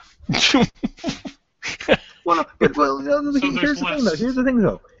 Well, here's the thing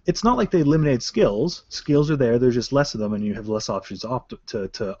though. It's not like they eliminated skills. Skills are there. There's just less of them, and you have less options to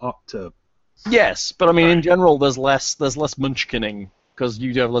opt to. Yes, but I mean, in general, there's less munchkinning because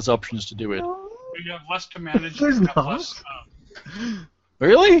you have less options to do it. You have less to manage. There's you have not. less,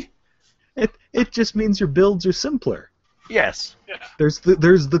 Really? It just means your builds are simpler. Yes. yeah. There's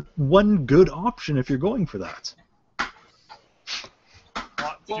the one good option if you're going for that. A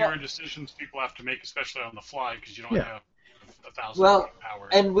lot fewer decisions people have to make, especially on the fly, because you don't have 1,000 power.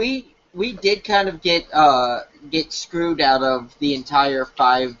 And we did kind of get screwed out of the entire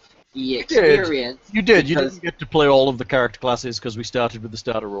 5e experience. You did. You didn't get to play all of the character classes because we started with the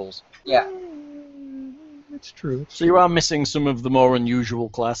starter roles. Yeah. It's true. So you are missing some of the more unusual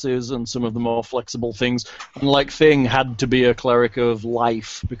classes and some of the more flexible things. And like Thing had to be a cleric of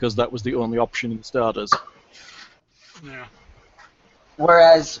life because that was the only option in the starters. Yeah.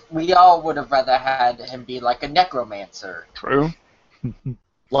 Whereas we all would have rather had him be like a necromancer. True.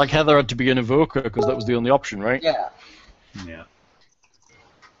 Like Heather had to be an evoker because that was the only option, right? Yeah. Yeah.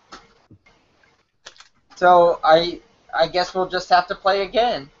 So I guess we'll just have to play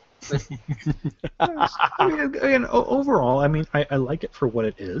again. Again, overall, I mean, I like it for what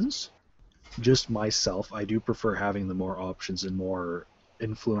it is. Just myself, I do prefer having the more options and more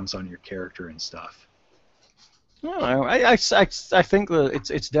influence on your character and stuff. No, I think that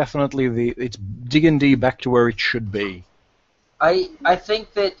it's definitely it's D&D back to where it should be. I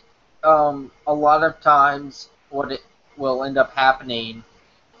think that a lot of times what it will end up happening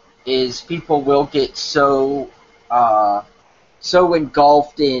is people will get so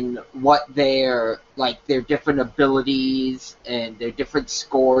engulfed in what their different abilities and their different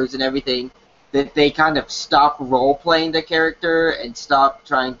scores and everything that they kind of stop role playing the character and stop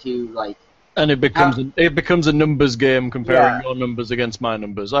trying to And it becomes a numbers game comparing your numbers against my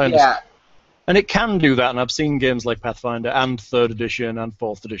numbers. I understand. Yeah. And it can do that, and I've seen games like Pathfinder and 3rd edition and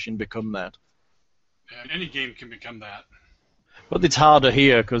 4th edition become that. And any game can become that. But it's harder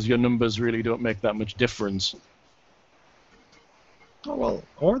here because your numbers really don't make that much difference. Oh, well,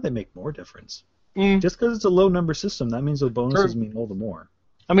 or they make more difference. Mm. Just because it's a low number system, that means the bonuses mean all the more.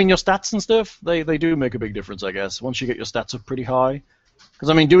 I mean, your stats and stuff, they do make a big difference, I guess, once you get your stats up pretty high. Because,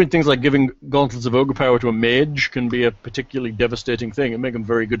 I mean, doing things like giving Gauntlets of Ogre Power to a mage can be a particularly devastating thing and make them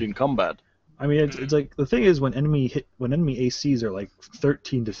very good in combat. I mean, it's like, the thing is, when enemy ACs are like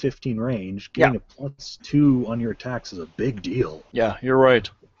 13 to 15 range, getting a +2 on your attacks is a big deal. Yeah, you're right.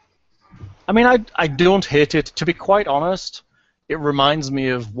 I mean, I don't hate it. To be quite honest, it reminds me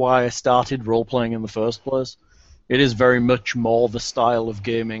of why I started role-playing in the first place. It is very much more the style of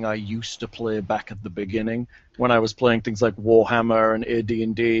gaming I used to play back at the beginning, when I was playing things like Warhammer and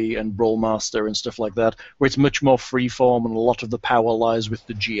AD&D and Rollmaster and stuff like that, where it's much more freeform and a lot of the power lies with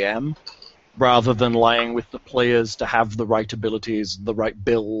the GM, rather than lying with the players to have the right abilities, the right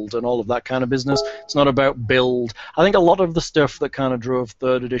build, and all of that kind of business. It's not about build. I think a lot of the stuff that kind of drove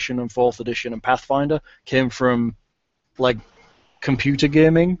 3rd edition and 4th edition and Pathfinder came from, like, computer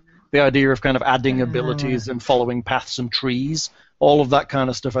gaming. The idea of kind of adding abilities and following paths and trees. All of that kind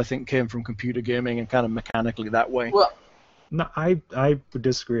of stuff, I think, came from computer gaming and kind of mechanically that way. Well, No, I would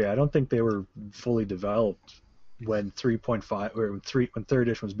disagree. I don't think they were fully developed when 3.5 or when 3rd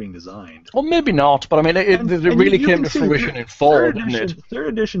edition was being designed. Well, maybe not, but I mean, it really you came can to see fruition in 4, didn't it? 3rd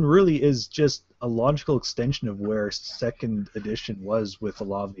edition really is just a logical extension of where 2nd edition was with a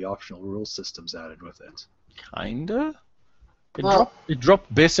lot of the optional rule systems added with it. Kinda. It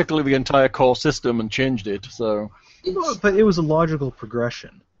dropped basically the entire core system and changed it, so... But it was a logical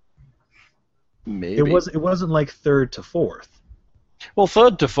progression. Maybe. It wasn't like 3rd to 4th. Well,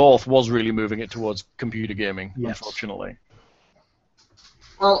 3rd to 4th was really moving it towards computer gaming, unfortunately.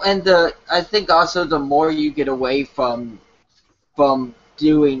 Well, and I think also the more you get away from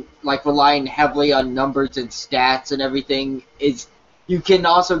relying heavily on numbers and stats and everything, is you can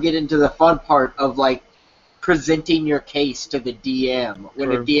also get into the fun part of like presenting your case to the DM when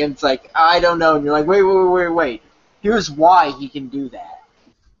Sure. the DM's like, I don't know, and you're like, wait, here's why he can do that.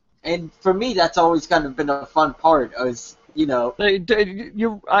 And for me, that's always kind of been a fun part, is, you know.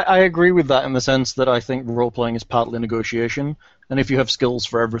 I agree with that in the sense that I think role-playing is partly negotiation, and if you have skills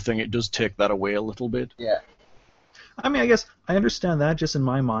for everything, it does take that away a little bit. Yeah. I mean, I guess I understand that. Just in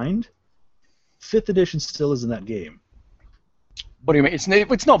my mind, 5th edition still isn't that game. What do you mean?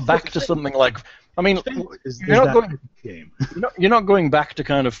 It's not back to something like. I mean, you're not going. Game. You're not going back to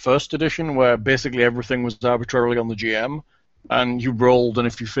kind of 1st edition where basically everything was arbitrarily on the GM, and you rolled, and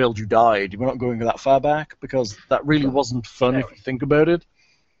if you failed, you died. You're not going that far back because that really wasn't fun if you think about it.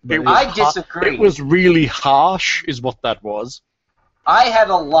 I disagree. It was really harsh, is what that was. I had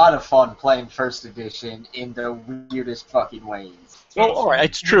a lot of fun playing 1st edition in the weirdest fucking ways. Well, all right,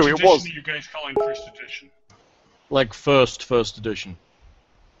 it's true. Which It was edition are you guys calling 1st edition? like first edition.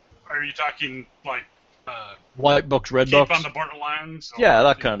 Are you talking like White box, red Keep box. on the Borderlands? Or, Yeah,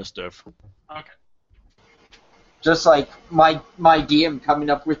 that kind of stuff. Okay. Just like my DM coming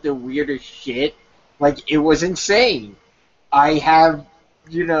up with the weirdest shit, like it was insane. I have,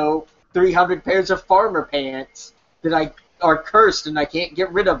 300 pairs of farmer pants that are cursed and I can't get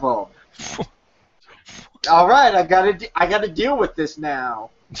rid of them. All right, I gotta deal with this now.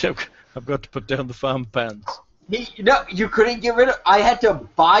 I've got to put down the farm pants. You couldn't get rid of. I had to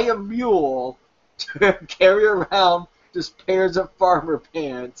buy a mule to carry around just pairs of farmer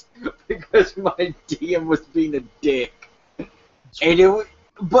pants because my DM was being a dick.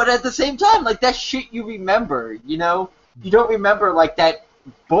 But at the same time, like that shit you remember, you don't remember like that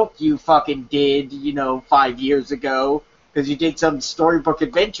book you fucking did, 5 years ago because you did some storybook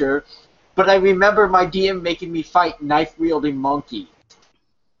adventure. But I remember my DM making me fight knife-wielding monkeys.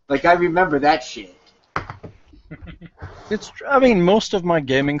 Like I remember that shit. I mean, most of my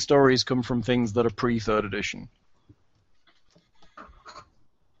gaming stories come from things that are pre-3rd edition.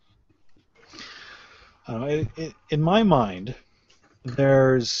 In my mind,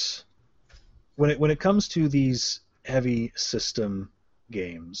 there's when it comes to these heavy system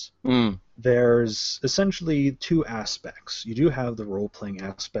games, there's essentially 2 aspects. You do have the role-playing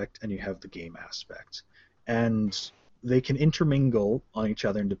aspect and you have the game aspect. And they can intermingle on each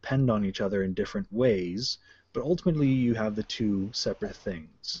other and depend on each other in different ways, but ultimately you have the 2 separate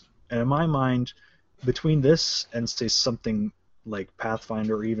things. And in my mind, between this and, say, something like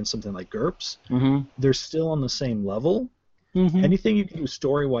Pathfinder or even something like GURPS, they're still on the same level. Anything you can do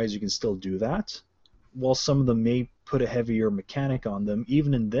story-wise, you can still do that. While some of them may put a heavier mechanic on them,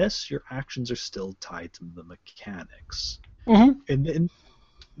 even in this, your actions are still tied to the mechanics. And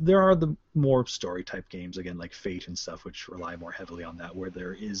there are the more story-type games, again, like Fate and stuff, which rely more heavily on that, where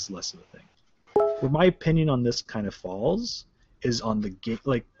there is less of a thing. Where my opinion on this kind of falls is on the game,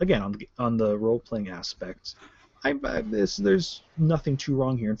 like again on the role-playing aspect. There's nothing too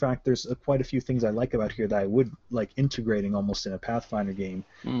wrong here. In fact, there's quite a few things I like about here that I would like integrating almost in a Pathfinder game,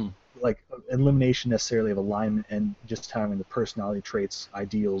 like elimination necessarily of alignment and just having the personality traits,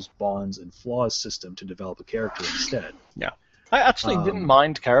 ideals, bonds, and flaws system to develop a character instead. Yeah, I actually didn't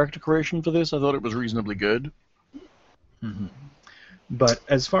mind character creation for this. I thought it was reasonably good. But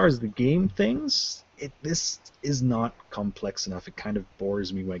as far as the game things, this is not complex enough. It kind of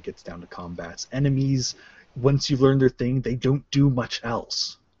bores me when it gets down to combats. Enemies, once you've learned their thing, they don't do much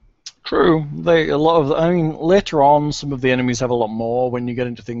else. True. Later on, some of the enemies have a lot more when you get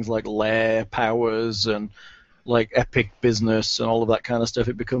into things like lair powers and like epic business and all of that kind of stuff.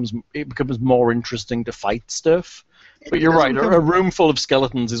 It becomes more interesting to fight stuff. But you're right. A room full of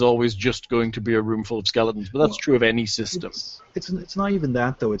skeletons is always just going to be a room full of skeletons. But that's true of any system. It's not even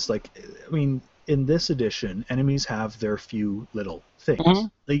that though. It's like, I mean, in this edition, enemies have their few little things.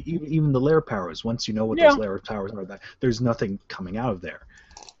 Like, even the lair powers. Once you know what those lair powers are, there's nothing coming out of there.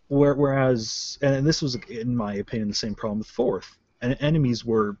 Whereas, and this was, in my opinion, the same problem with 4th. And enemies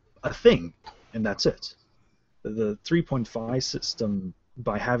were a thing, and that's it. The 3.5 system,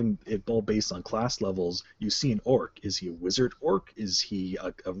 by having it all based on class levels, you see an orc. Is he a wizard orc? Is he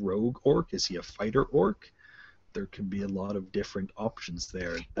a rogue orc? Is he a fighter orc? There can be a lot of different options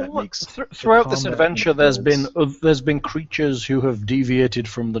there. That makes throughout this adventure, there's been creatures who have deviated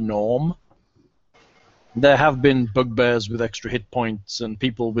from the norm. There have been bugbears with extra hit points and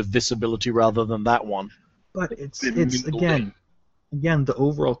people with this ability rather than that one. But it's again the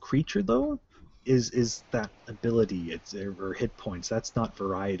overall creature though is that ability. Or hit points. That's not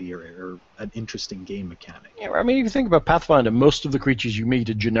variety or an interesting game mechanic. Yeah, I mean, if you think about Pathfinder, most of the creatures you meet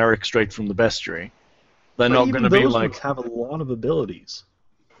are generic straight from the bestiary. They're not going to be like have a lot of abilities.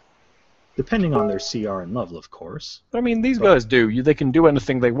 depending on their CR and level, of course. I mean, these guys do. They can do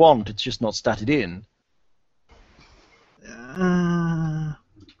anything they want. It's just not statted in.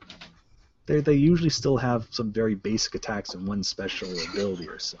 They usually still have some very basic attacks and one special ability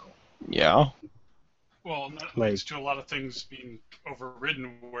or so. Yeah. Well, and that leads to a lot of things being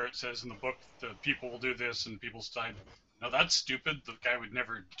overridden where it says in the book the people will do this and people decide, no, that's stupid. The guy would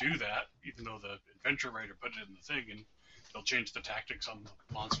never do that, even though the adventure writer put it in the thing, and they'll change the tactics on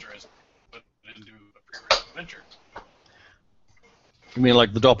the monster as put into a pre-written adventure. You mean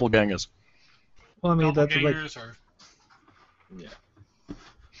like the doppelgangers? Well, I mean, that's like... Doppelgangers are... Yeah.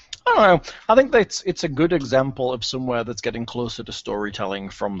 I don't know. I think it's a good example of somewhere that's getting closer to storytelling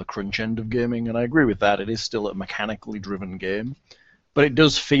from the crunch end of gaming, and I agree with that. It is still a mechanically driven game, but it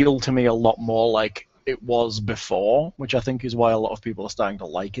does feel to me a lot more like it was before, which I think is why a lot of people are starting to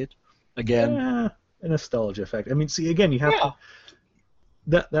like it again. A nostalgia effect. I mean, see, again, you have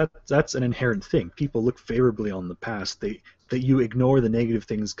to... That's an inherent thing. People look favorably on the past. That you ignore the negative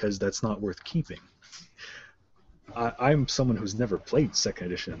things because that's not worth keeping. I'm someone who's never played second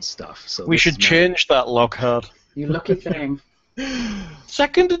edition and stuff, so we should change that, Lockhart. You lucky thing.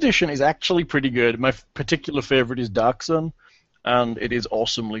 Second edition is actually pretty good. My particular favorite is Dark Sun, and it is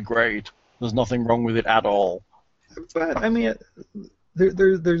awesomely great. There's nothing wrong with it at all. But I mean,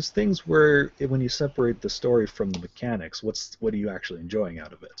 there's things where when you separate the story from the mechanics, what are you actually enjoying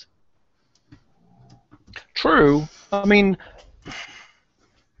out of it? True. I mean,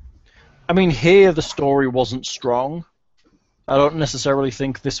 here the story wasn't strong. I don't necessarily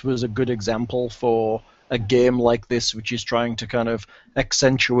think this was a good example for a game like this, which is trying to kind of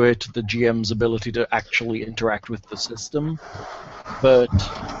accentuate the GM's ability to actually interact with the system. But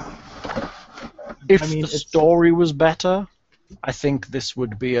if the story was better, I think this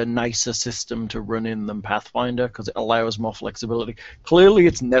would be a nicer system to run in than Pathfinder, because it allows more flexibility. Clearly,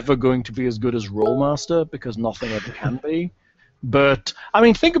 it's never going to be as good as Rolemaster, because nothing ever can be. But, I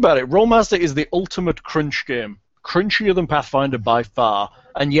mean, think about it. Rolemaster is the ultimate crunch game. Crunchier than Pathfinder by far,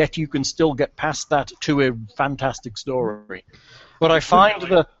 and yet you can still get past that to a fantastic story. But I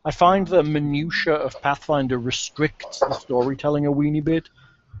find the minutiae of Pathfinder restricts the storytelling a weeny bit.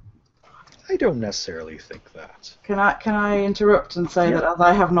 I don't necessarily think that. Can I interrupt and say that as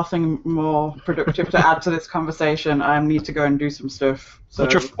I have nothing more productive to add to this conversation, I need to go and do some stuff. So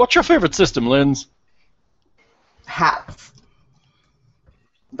What's your favorite system, Linz? Hats.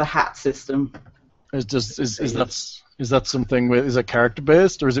 The hat system. Is that something is it character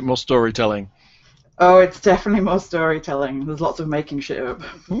based or is it more storytelling? Oh, it's definitely more storytelling. There's lots of making shit up.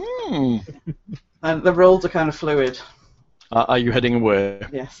 And the roles are kind of fluid. Are you heading away?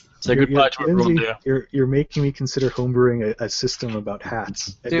 Yes. Say goodbye to everyone, dear. You're making me consider homebrewing a system about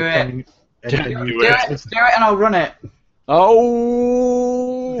hats. Do it. Do it, and I'll run it.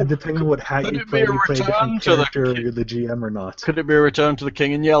 Oh! And depending on what hat you play a different character, you're the GM or not. Could it be a return to the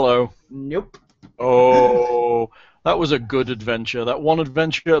King in Yellow? Nope. Oh, that was a good adventure. That one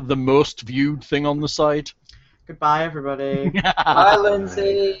adventure, the most viewed thing on the site. Goodbye, everybody. Bye,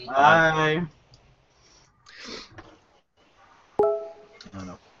 Lindsay. Bye. I don't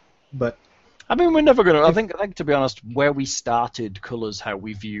know. But I mean, we're never going to... I think, to be honest, where we started colours how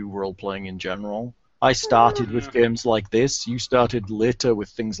we view role-playing in general. I started with games like this. You started later with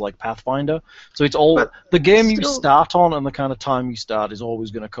things like Pathfinder. So it's all... the game you start on and the kind of time you start is always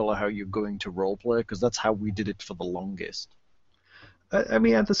going to colour how you're going to role-play, because that's how we did it for the longest. I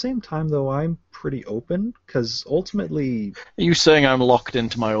mean, at the same time, though, I'm pretty open, because ultimately... Are you saying I'm locked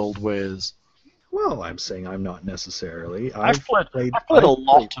into my old ways? Well, I'm saying I'm not necessarily. I've played a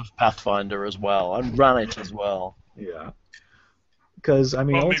lot of Pathfinder as well. I ran it as well. Yeah. Because, I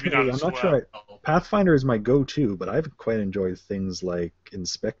mean, ultimately, I'm not sure... Pathfinder is my go-to, but I've quite enjoyed things like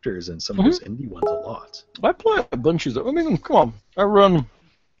Inspectors and some of those indie ones a lot. I play a bunch of them. I mean, come on. I run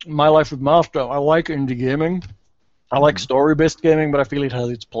My Life with Master. I like indie gaming. I like story-based gaming, but I feel it has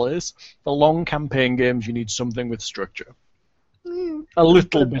its place. For long campaign games, you need something with structure. A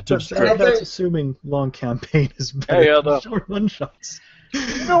little bit of structure. That's assuming long campagn is better than short one-shots.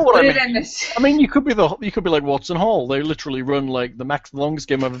 You know what I mean? I mean, you could be like Watson Hall. They literally run like the longest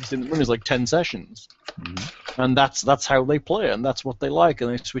game I've ever seen them run is like 10 sessions, and that's how they play, and that's what they like, and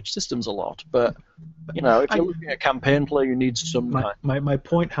they switch systems a lot. But you know, if you're looking at campaign play, you need some. My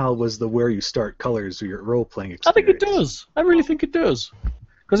point, Hal, was the where you start colors or your role playing experience. I think it does. I really think it does.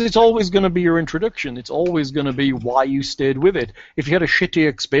 Because it's always going to be your introduction. It's always going to be why you stayed with it. If you had a shitty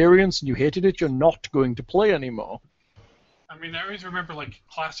experience and you hated it, you're not going to play anymore. I mean, I always remember, like,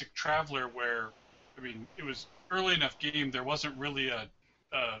 Classic Traveler where, I mean, it was early enough game, there wasn't really a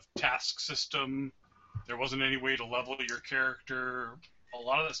task system. There wasn't any way to level your character. a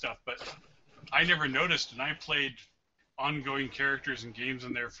lot of that stuff, but I never noticed, and I played ongoing characters and games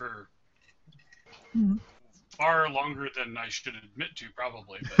in there for far longer than I should admit to,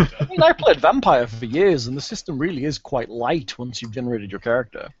 probably. But, I mean, I played Vampire for years, and the system really is quite light once you've generated your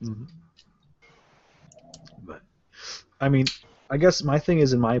character. Mm-hmm. But, I mean, I guess my thing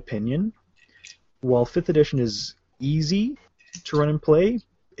is, in my opinion, while 5th edition is easy to run and play,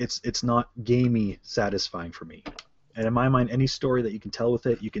 it's not gamey satisfying for me. And in my mind, any story that you can tell with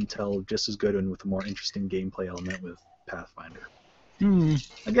it, you can tell just as good and with a more interesting gameplay element with Pathfinder.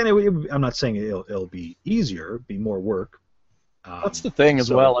 Again, I'm not saying it'll be easier, be more work. That's the thing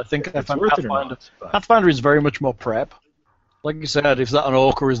as well. I think I find Pathfinder is very much more prep. Like you said, is that an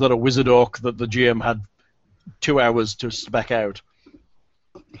orc or is that a wizard orc that the GM had 2 hours to spec out?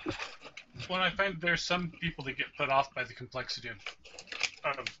 Well, I find there's some people that get put off by the complexity of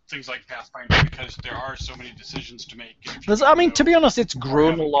things like Pathfinder because there are so many decisions to make. I mean, to be honest, it's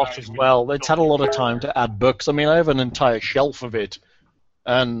grown a lot as well. It's had a lot of time to add books. I mean, I have an entire shelf of it,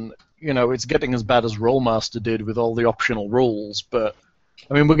 and it's getting as bad as Rollmaster did with all the optional rules. But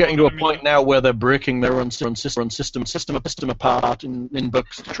I mean, we're getting to a point now where they're breaking their own system apart in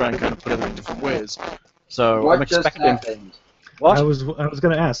books to try and kind of put it in different ways. So What I'm just expecting. happened? What? I was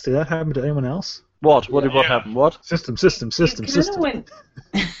going to ask, did that happen to anyone else? What happened? What? System.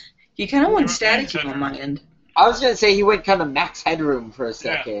 You kind of went staticky on my end. I was gonna say he went kind of max headroom for a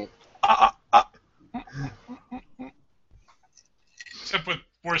second. Except with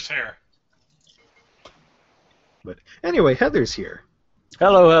worse hair. But anyway, Heather's here.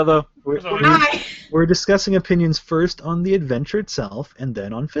 Hello, Heather. Hi. We're discussing opinions first on the adventure itself, and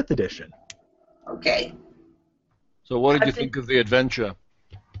then on 5th edition. Okay. So what did you think of the adventure?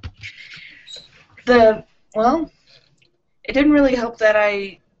 It didn't really help that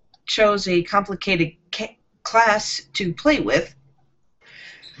I chose a complicated class to play with.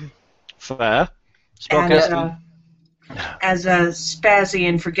 Fair. And, as spazzy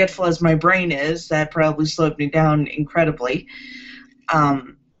and forgetful as my brain is, that probably slowed me down incredibly.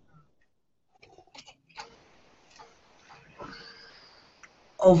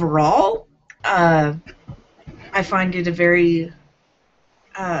 Overall, I find it a very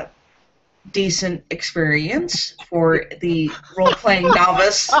decent experience for the role-playing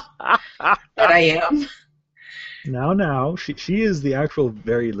novice that I am. Now, she is the actual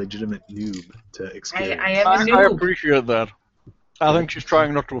very legitimate noob to experience. I am a noob. I appreciate that. I think she's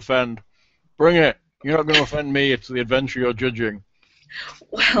trying not to offend. Bring it. You're not going to offend me. It's the adventure you're judging.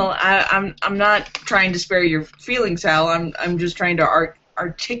 Well, I'm not trying to spare your feelings, Hal. I'm just trying to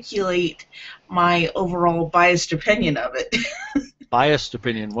articulate my overall biased opinion of it. Biased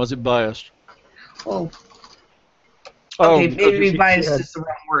opinion? Was it biased? Well, okay, maybe biased is the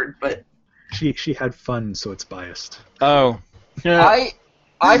wrong word, but she had fun, so it's biased. Oh, yeah.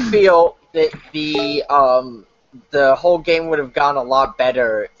 I feel that the whole game would have gone a lot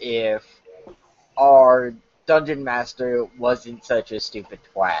better if our dungeon master wasn't such a stupid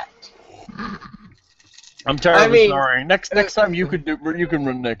twat. I'm terribly sorry. Next time you can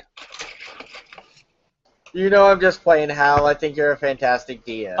run, Nick. I'm just playing Hal. I think you're a fantastic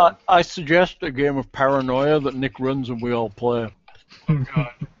DM. I suggest a game of Paranoia that Nick runs and we all play. Oh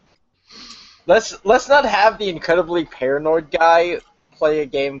God. Let's not have the incredibly paranoid guy play a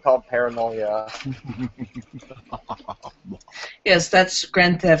game called Paranoia. Yes, that's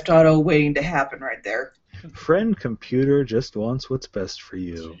Grand Theft Auto waiting to happen right there. Friend computer just wants what's best for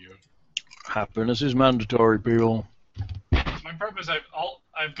you. Happiness is mandatory, people. My problem is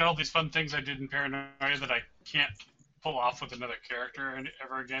I've got all these fun things I did in Paranoia that I can't pull off with another character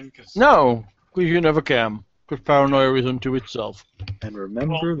ever again. No, because you never can. Because Paranoia is unto itself. And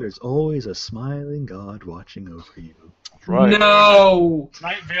remember, there's always a smiling God watching over you. That's right. No!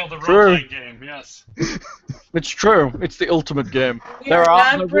 Night Vale, the role-playing game, yes. It's true. It's the ultimate game. We are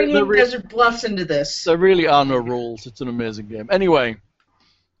not bringing Desert Bluffs into this. There really are no rules. It's an amazing game. Anyway,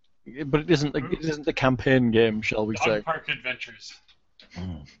 but it isn't a campaign game, shall we say? Dog Park Adventures.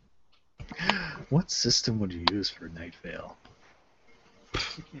 What system would you use for Night Vale?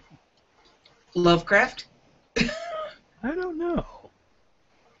 Lovecraft? I don't know.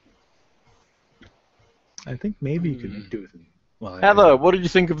 I think maybe you could do it. Well, Heather, what did you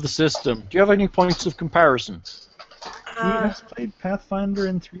think of the system? Do you have any points of comparison? I played Pathfinder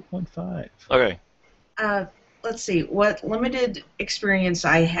in 3.5. Okay. Let's see. What limited experience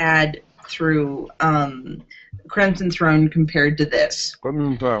I had through Crimson Throne compared to this?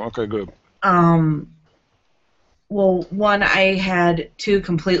 Crimson Throne. Okay, good. Well, one, I had two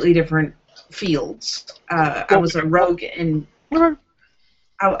completely different fields. I was a rogue in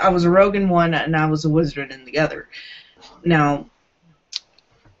I was a rogue in one, and I was a wizard in the other. Now,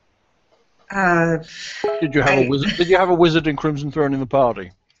 Did you have a wizard? Did you have a wizard in Crimson Throne in the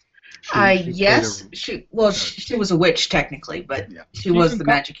party? Yes. She was a witch technically, but she was the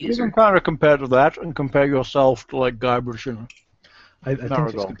magic user. You can kind of compare to that and compare yourself to like Guybrush and. I think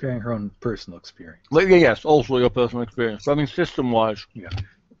she's comparing her own personal experience. Yes, also your personal experience. But I mean, system-wise. Yeah.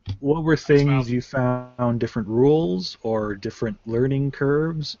 What were things you found? Different rules or different learning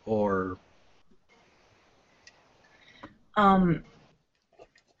curves or?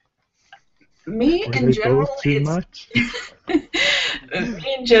 Me Were in they general, both too much?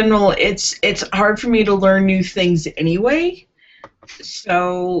 me in general, it's hard for me to learn new things anyway.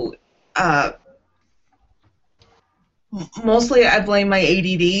 So, mostly I blame my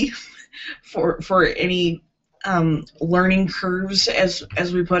ADD for any learning curves,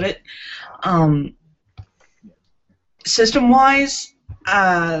 as we put it. System-wise,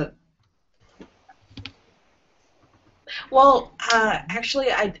 actually,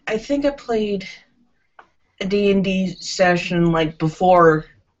 I think I played a D&D session like before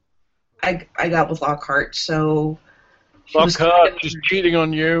I got with Lockhart, so Lockhart is cheating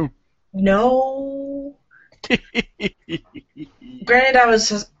on you. No. Granted, I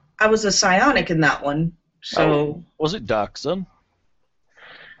was a psionic in that one, so. Was it Dark Sun?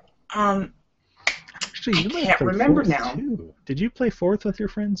 Actually, you I can't remember now. Too. Did you play fourth with your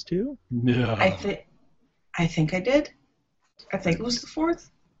friends too? No. I think I did. I think it was the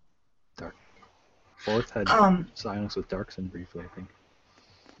fourth. Fourth had Silence with Darkson briefly, I think.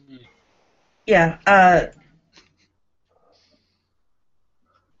 Yeah.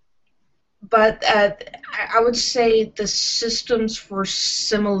 But I would say the systems were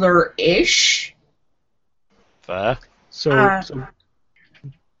similar-ish. Fair. So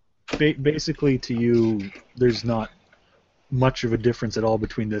basically, to you, there's not much of a difference at all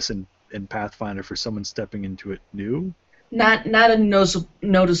between this and Pathfinder for someone stepping into it new? Not a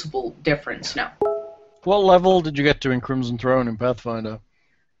noticeable difference, no. What level did you get to in Crimson Throne in Pathfinder?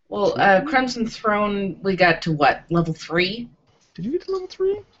 Well, Crimson Throne, we got to what, level 3? Did you get to level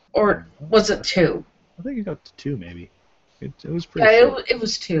 3? Or was it 2? I think you got to 2, maybe. It was pretty. Yeah, it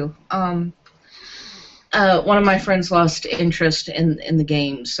was 2. One of my friends lost interest in the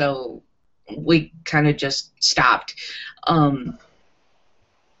game, so we kind of just stopped.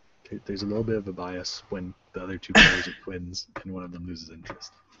 There's a little bit of a bias when the other two players are twins and one of them loses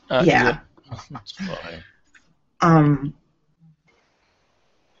interest. Yeah. That's fine.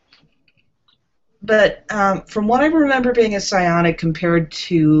 But from what I remember being a psionic compared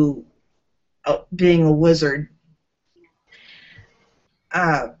to being a wizard,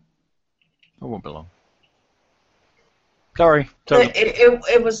 it won't be long. Sorry.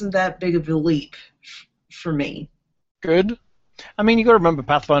 It wasn't that big of a leap for me. Good. I mean, you got to remember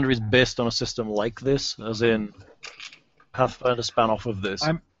Pathfinder is based on a system like this, as in Pathfinder span off of this.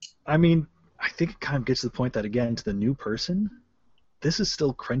 I mean, I think it kind of gets to the point that, again, to the new person, this is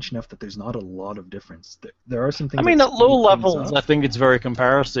still cringe enough that there's not a lot of difference. There are some things. I mean, at low levels, I think it's very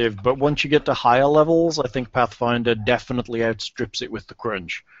comparative, but once you get to higher levels, I think Pathfinder definitely outstrips it with the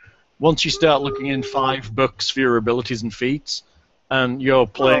crunch. Once you start looking in 5 books for your abilities and feats, and you're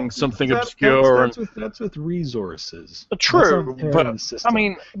playing something obscure, that's with resources. True, but I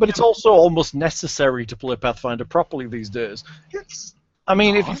mean, but it's also almost necessary to play Pathfinder properly these days. I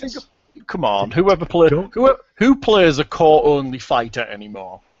mean, if you think, come on, who plays a core-only fighter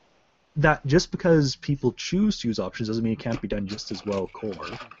anymore? That just because people choose to use options doesn't mean it can't be done just as well core.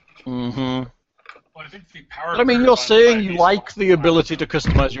 Mm-hmm. Well, I think the power. I mean, you're saying you like the ability to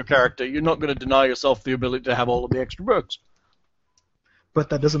customize your character. You're not going to deny yourself the ability to have all of the extra books. But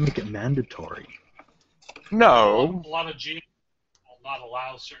that doesn't make it mandatory. No. A lot of GMs will not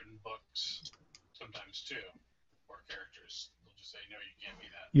allow certain books sometimes too for characters. They'll just say, no, you can't be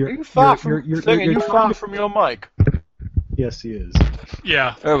that. Are you far from your mic? Yes, he is.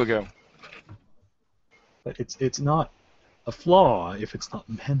 Yeah. There we go. But it's not a flaw if it's not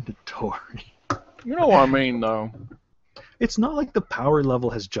mandatory. You know what I mean, though. It's not like the power level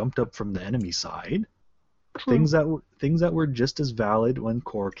has jumped up from the enemy side. Things that were just as valid when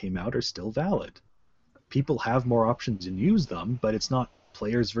core came out are still valid. People have more options and use them, but it's not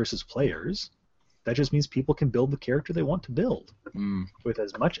players versus players. That just means people can build the character they want to build with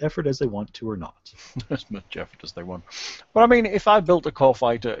as much effort as they want to or not. As much effort as they want. But I mean, if I built a core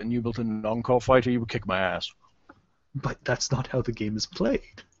fighter and you built a non-core fighter, you would kick my ass. But that's not how the game is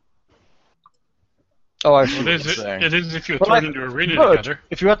played. Oh, I see. It is if you turn into arena together.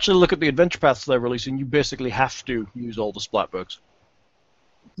 If you actually look at the adventure paths they're releasing, you basically have to use all the splat books.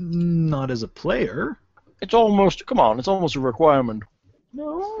 Not as a player. It's almost a requirement.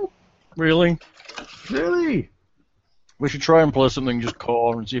 No. Really? Really? We should try and play something just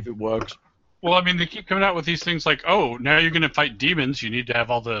core and see if it works. Well, I mean, they keep coming out with these things like, oh, now you're going to fight demons. You need to have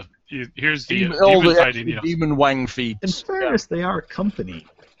all the... Here's the all demon the fighting. You know. demon wang feats. In fairness, they are a company.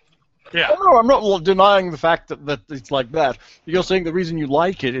 Yeah. Oh, no, I'm not denying the fact that it's like that. You're saying the reason you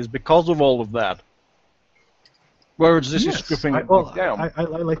like it is because of all of that. Whereas this is stripping it down. I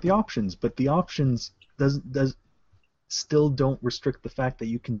like the options, but the options still don't restrict the fact that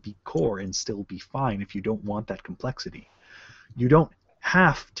you can be core and still be fine if you don't want that complexity. You don't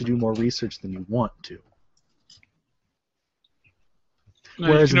have to do more research than you want to.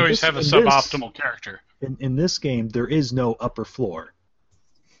 No, you can always have a suboptimal character. In this game, there is no upper floor.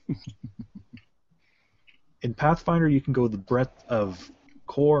 In Pathfinder, you can go the breadth of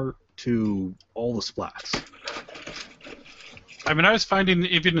core to all the splats. I mean, I was finding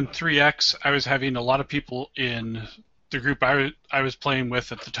even in 3X, I was having a lot of people in the group I was playing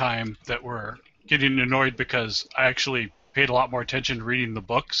with at the time that were getting annoyed because I actually paid a lot more attention to reading the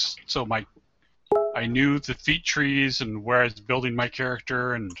books. So I knew the feat trees and where I was building my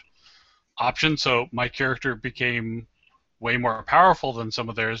character and options. So my character became way more powerful than some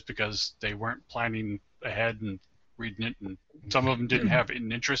of theirs because they weren't planning ahead and reading it, and some of them didn't have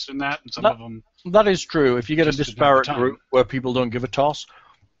an interest in that, and some of them... That is true. If you get a disparate group where people don't give a toss...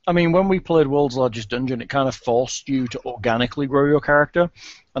 I mean, when we played World's Largest Dungeon, it kind of forced you to organically grow your character,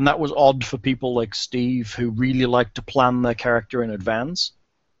 and that was odd for people like Steve, who really liked to plan their character in advance.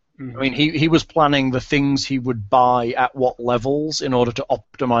 Mm-hmm. I mean, he was planning the things he would buy at what levels in order to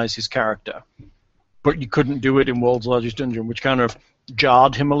optimize his character. But you couldn't do it in World's Largest Dungeon, which kind of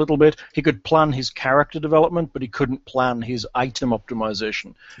jarred him a little bit. He could plan his character development, but he couldn't plan his item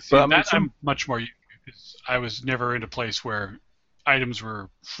optimization. See, but I'm much more... I was never in a place where items were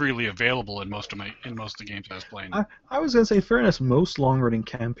freely available in most of the games I was playing. I was going to say, in fairness, most long-running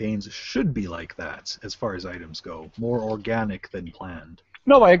campaigns should be like that, as far as items go. More organic than planned.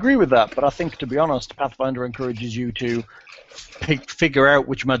 No, I agree with that, but I think, to be honest, Pathfinder encourages you to figure out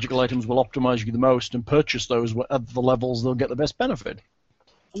which magical items will optimize you the most and purchase those at the levels they'll get the best benefit.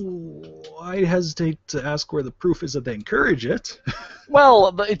 Ooh, I hesitate to ask where the proof is that they encourage it.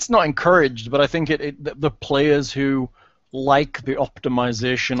 Well, it's not encouraged, but I think the players who like the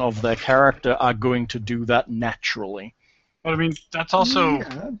optimization of their character are going to do that naturally. But I mean, that's also...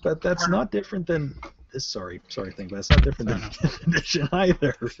 Yeah, but that's not different than... Sorry, thing, but that's not different than definition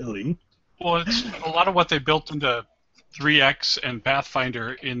either, really. Well, it's a lot of what they built into 3X and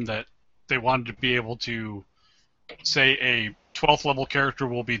Pathfinder in that they wanted to be able to say a 12th level character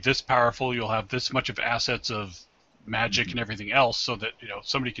will be this powerful, you'll have this much of assets of magic and everything else, so that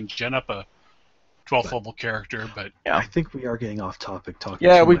somebody can gen up a 12th level character. But yeah, I think we are getting off topic talking.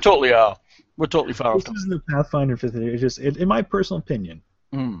 Yeah, we totally are. We're totally far off. This isn't a Pathfinder 5th edition. It's just, in my personal opinion,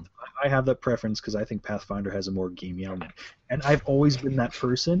 I have that preference because I think Pathfinder has a more gamey element. And I've always been that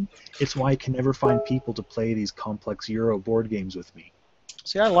person. It's why I can never find people to play these complex Euro board games with me.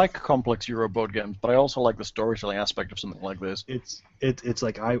 See, I like complex Euro board games, but I also like the storytelling aspect of something like this. It's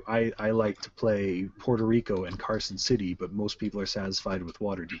like I like to play Puerto Rico and Carson City, but most people are satisfied with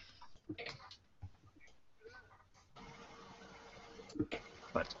Waterdeep.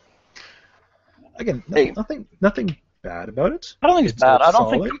 But again, nothing bad about it. I don't think it's bad. I don't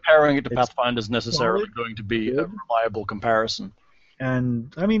think comparing it to Pathfinder is necessarily going to be a reliable comparison.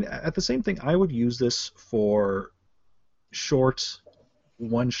 And I mean, at the same thing, I would use this for short,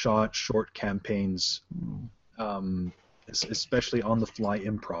 one-shot, short campaigns, especially on-the-fly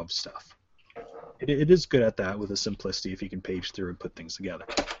improv stuff. It is good at that with the simplicity if you can page through and put things together.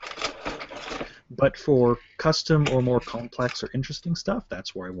 But for custom or more complex or interesting stuff,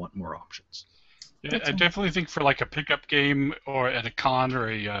 that's where I want more options. Yeah, I definitely think for like a pickup game or at a con or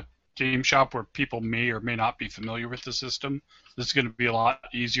a game shop where people may or may not be familiar with the system, this is going to be a lot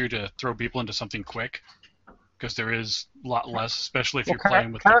easier to throw people into something quick because there is a lot less, especially if you're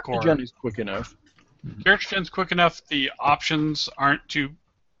playing with the core. Character gen is quick enough. Character gen's quick enough. The options aren't too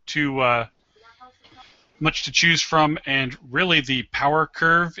much to choose from, and really the power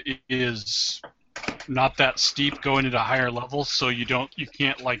curve is not that steep going into higher levels, so you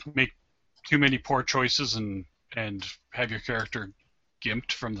can't like make too many poor choices and have your character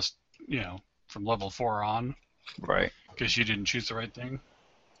gimped from from level 4 on. Right. Because you didn't choose the right thing.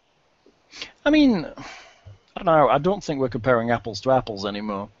 I mean, I don't know. I don't think we're comparing apples to apples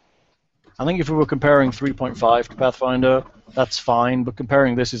anymore. I think if we were comparing 3.5 to Pathfinder, that's fine, but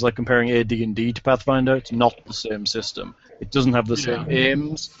comparing this is like comparing AD&D to Pathfinder. It's not the same system. It doesn't have the same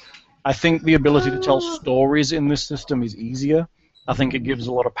aims. I think the ability to tell stories in this system is easier. I think it gives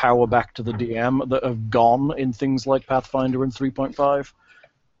a lot of power back to the DM that have gone in things like Pathfinder and 3.5.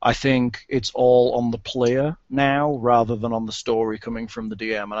 I think it's all on the player now rather than on the story coming from the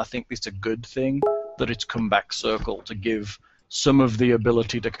DM, and I think it's a good thing that it's come back circle to give some of the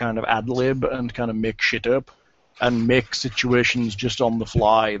ability to kind of ad-lib and kind of make shit up and make situations just on the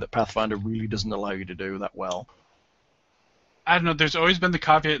fly that Pathfinder really doesn't allow you to do that well. I don't know. There's always been the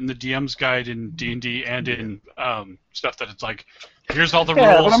caveat in the DM's guide in D&D and in stuff that it's like, here's all the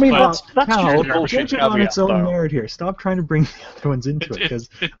rules. But I mean, that's Cal, just a bullshit take it on its own caveat, though. merit here. Stop trying to bring the other ones into it, because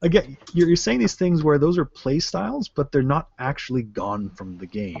again, you're saying these things where those are play styles, but they're not actually gone from the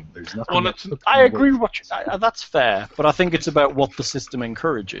game. There's nothing. Well, I agree with what that's fair, but I think it's about what the system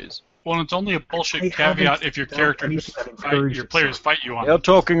encourages. Well, it's only a bullshit caveat if your players fight you on They're it.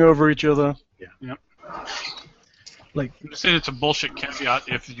 talking over each other. Yeah. Yep. Like, I'm just saying it's a bullshit caveat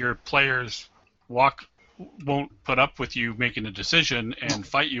if your players won't put up with you making a decision and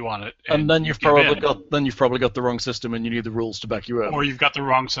fight you on it. And then you've probably got the wrong system, and you need the rules to back you up. Or you've got the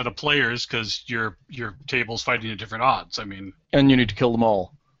wrong set of players because your table's fighting at different odds. I mean, and you need to kill them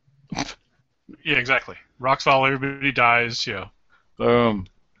all. yeah, exactly. Rocks fall, everybody dies. Yeah. Boom.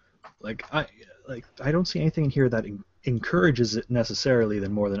 I don't see anything in here that encourages it necessarily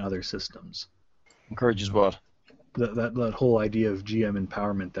than more than other systems. Encourages what? That whole idea of GM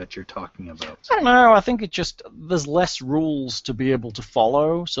empowerment that you're talking about. I don't know. I think there's less rules to be able to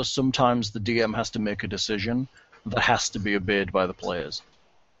follow, so sometimes the DM has to make a decision that has to be obeyed by the players.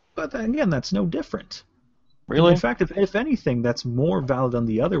 But again, that's no different. Really? In fact, if anything, that's more valid on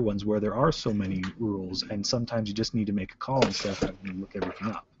the other ones where there are so many rules, and sometimes you just need to make a call instead of having to look everything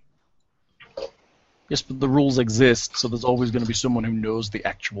up. Yes, but the rules exist, so there's always going to be someone who knows the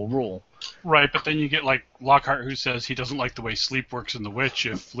actual rule. Right, but then you get like Lockhart who says he doesn't like the way sleep works in The Witch.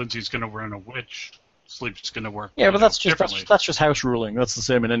 If Lindsay's going to run a witch, sleep's going to work. Yeah, but that's differently. just house ruling. That's the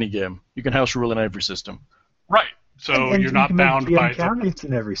same in any game. You can house rule in every system. Right. So and you're not bound by caveats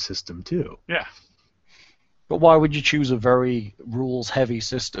in every system too. Yeah. But why would you choose a very rules-heavy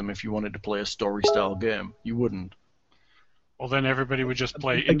system if you wanted to play a story-style game? You wouldn't. Well, then everybody would just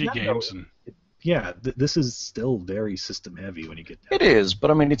play indie games and. Yeah, this is still very system heavy when you get down. It is,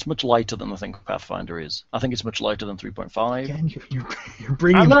 but I mean, it's much lighter than I think Pathfinder is. I think it's much lighter than 3.5. Again, you're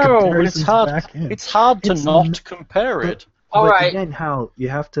bringing I know, the but comparisons back in. It's hard to not compare it. All but right. Again, Hal, you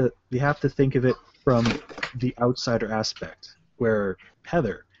have to think of it from the outsider aspect. Where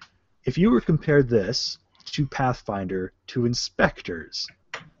Heather, if you were compared this to Pathfinder to Inspectors,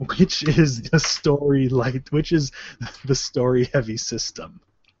 which is the story heavy system?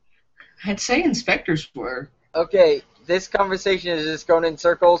 I'd say inspectors were. Okay, this conversation is just going in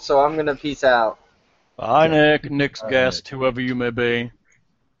circles, so I'm gonna peace out. Hi, Nick. Nick's guest, whoever you may be.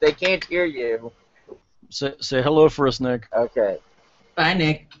 They can't hear you. Say hello for us, Nick. Okay. Bye,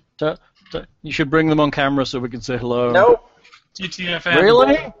 Nick. You should bring them on camera so we can say hello. Nope. TTFN.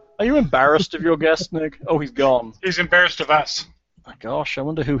 Really? Are you embarrassed of your guest, Nick? Oh, he's gone. He's embarrassed of us. My gosh, I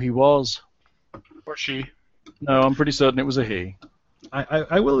wonder who he was. Or she. No, I'm pretty certain it was a he.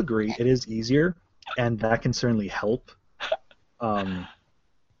 I will agree, it is easier, and that can certainly help.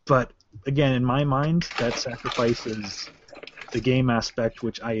 But again, in my mind, that sacrifices the game aspect,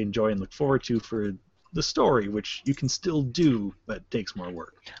 which I enjoy and look forward to, for the story, which you can still do, but takes more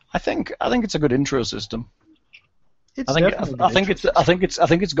work. I think it's a good intro system. It's I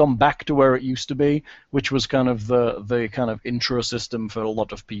think it's gone back to where it used to be, which was kind of the kind of intro system for a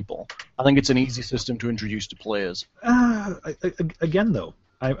lot of people. I think it's an easy system to introduce to players. Again, though,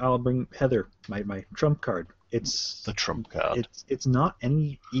 I'll bring Heather, my trump card. It's the trump card. It's not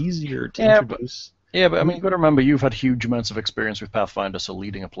any easier to introduce. But I mean, you've got to remember you've had huge amounts of experience with Pathfinder, so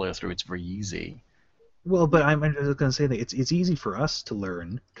leading a player through it's very easy. Well, but I'm just going to say that it's easy for us to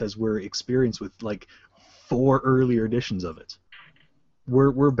learn because we're experienced with like 4 earlier editions of it.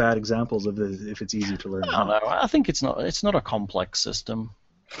 We're bad examples of if it's easy to learn. I don't know. I think it's not a complex system.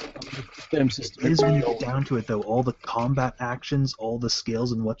 Game system It is when you get down to it, though. All the combat actions, all the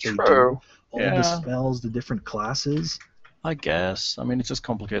skills and what they do, all the spells, the different classes. I guess. I mean, it's as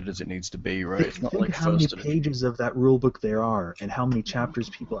complicated as it needs to be, right? It's not like how many pages of that rule book there are, and how many chapters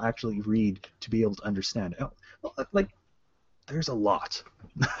people actually read to be able to understand. Like, there's a lot.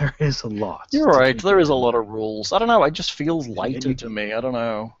 There is a lot. You're right. There is a lot of rules. I don't know. It just feels lighter to me. I don't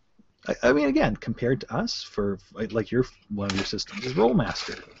know. I mean, again, compared to us, for like one of your systems is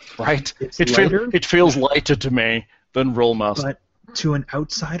Rollmaster, right? It feels lighter to me than Rollmaster. But to an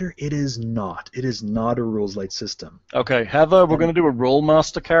outsider, it is not. It is not a rules light system. Okay, Heather, we're going to do a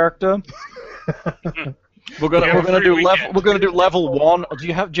Rollmaster character. We're gonna do level 1. Do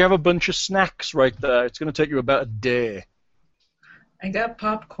you have a bunch of snacks right there? It's going to take you about a day. I got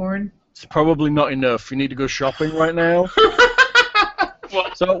popcorn. It's probably not enough. You need to go shopping right now.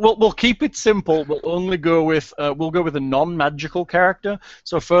 So we'll keep it simple. We'll only go with a non-magical character.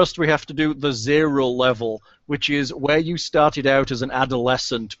 So first we have to do the 0 level, which is where you started out as an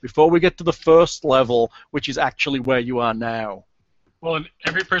adolescent before we get to the first level, which is actually where you are now. Well, and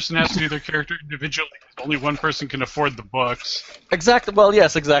every person has to do their character individually. Only one person can afford the books. Exactly. Well,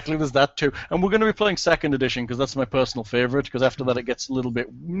 yes, exactly. There's that too. And we're going to be playing second edition because that's my personal favorite. Because after that, it gets a little bit,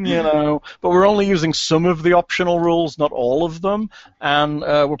 But we're only using some of the optional rules, not all of them. And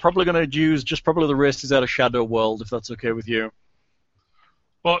we're probably going to use just probably the races out of Shadow World, if that's okay with you.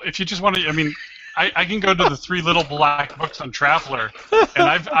 Well, if you just want to, I mean, I can go to the 3 little black books on Traveler, and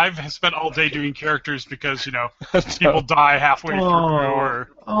I've spent all day doing characters because people die halfway through or.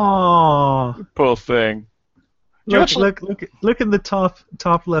 Oh, poor thing. Look in the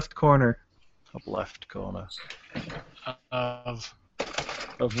top left corner. Top left corner. Of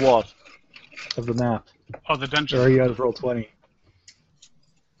what? Of the map. Oh, the dungeon. Or are you out of Roll20?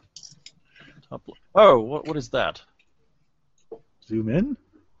 What is that? Zoom in.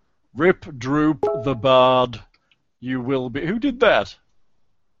 Rip Droop the Bard, you will be. Who did that?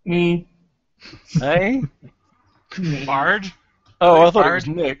 Me. Hey? Bard? Oh, I thought it was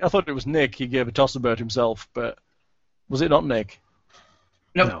Nick. I thought it was Nick. He gave a toss about himself, but was it not Nick?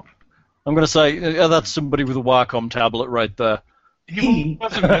 Nope. No. I'm going to say that's somebody with a Wacom tablet right there. He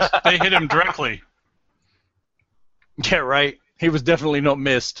wasn't missed. They hit him directly. Yeah, right. He was definitely not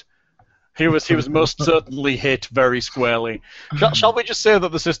missed. He was most certainly hit very squarely. Shall we just say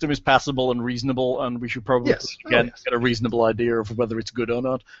that the system is passable and reasonable, and we should probably get a reasonable idea of whether it's good or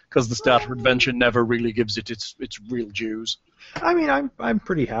not, because the starter adventure never really gives it its real dues. I mean, I'm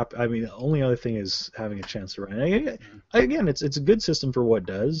pretty happy. I mean, the only other thing is having a chance to run it. Again, it's a good system for what it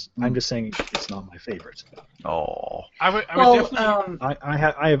does. I'm just saying it's not my favorite. Oh, I would definitely.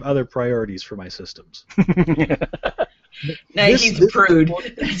 I have other priorities for my systems. No, he's a prude.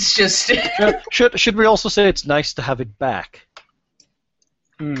 It's just. Should we also say it's nice to have it back?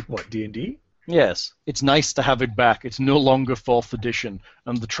 What, D&D? Yes, it's nice to have it back. It's no longer 4th edition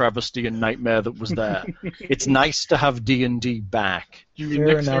and the travesty and nightmare that was there. It's nice to have D&D back. You mean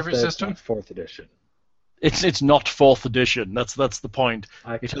Nick's favorite system? 4th edition. It's not 4th edition. That's the point.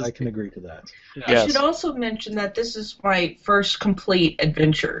 I can agree to that. I should also mention that this is my first complete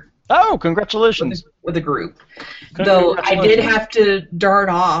adventure. Oh, congratulations! With a group. Though I did have to dart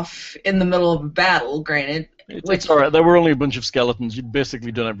off in the middle of a battle, granted. It's all right. There were only a bunch of skeletons. You'd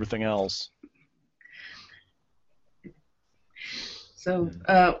basically done everything else. So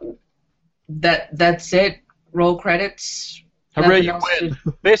that's it. Roll credits. Hooray, you win.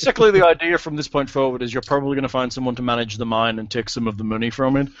 Basically, the idea from this point forward is you're probably going to find someone to manage the mine and take some of the money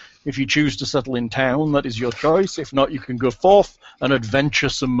from it. If you choose to settle in town, that is your choice. If not, you can go forth and adventure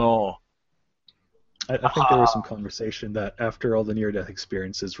some more. I think there was some conversation that after all the near-death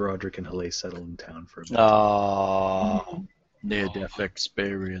experiences, Roderick and Halle settle in town for a bit. Near-death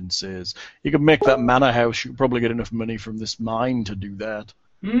experiences. You could make that manor house. You could probably get enough money from this mine to do that.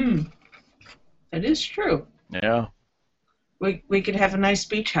 That is true. Yeah. We could have a nice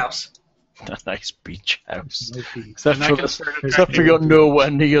beach house. A nice beach house. Except for you're nowhere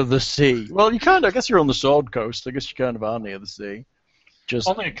near the sea. Well, you kind of. I guess you're on the Sword Coast. I guess you kind of are near the sea. Just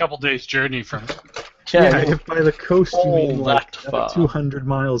only a couple days' journey from. Yeah, if by the coast you mean like far. 200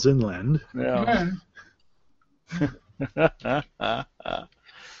 miles inland. Yeah.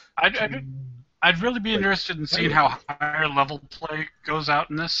 I'd really be interested in seeing how higher level play goes out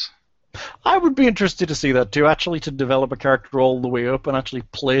in this. I would be interested to see that too, actually, to develop a character all the way up and actually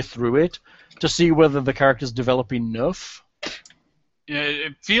play through it to see whether the characters develop enough. Yeah,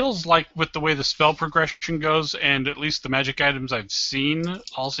 it feels like with the way the spell progression goes, and at least the magic items I've seen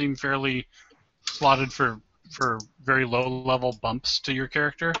all seem fairly slotted for very low-level bumps to your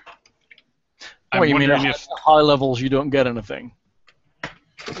character. What, you mean at high levels you don't get anything?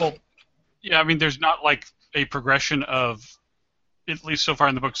 Well, yeah, I mean, there's not like a progression of, at least so far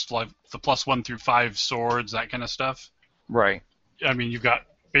in the books, like the +1 through 5 swords, that kind of stuff. Right. I mean, you've got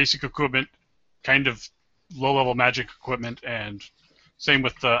basic equipment, kind of low-level magic equipment, and same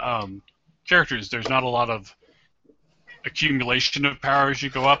with the characters. There's not a lot of accumulation of power as you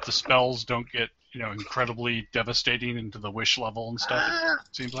go up. The spells don't get, incredibly devastating into the wish level and stuff,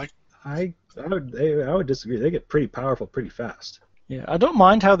 it seems like. I would disagree. They get pretty powerful pretty fast. Yeah, I don't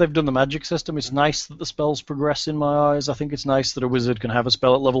mind how they've done the magic system. It's nice that the spells progress in my eyes. I think it's nice that a wizard can have a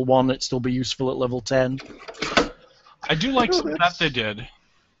spell at level 1 and it still be useful at level 10. I do like that they did.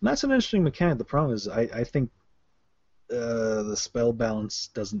 That's an interesting mechanic. The problem is I think the spell balance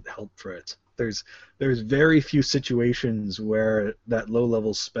doesn't help for it. there's very few situations where that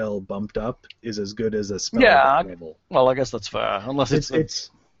low-level spell bumped up is as good as a spell at that level. Well, I guess that's fair, unless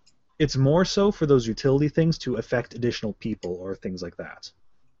it's more so for those utility things to affect additional people or things like that.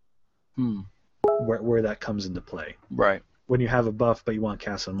 Where that comes into play. Right. When you have a buff but you want to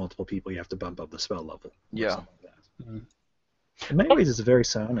cast on multiple people, you have to bump up the spell level. Yeah. Like that. In many ways, it's a very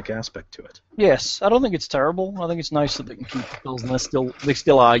psionic aspect to it. Yes, I don't think it's terrible. I think it's nice that they can keep the spells, and they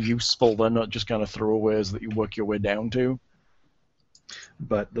still are useful. They're not just kind of throwaways that you work your way down to.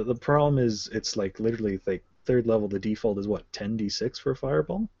 But the problem is, it's like literally like third level. The default is what, 10d6 for a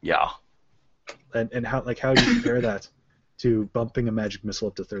fireball? Yeah. And how do you compare that to bumping a magic missile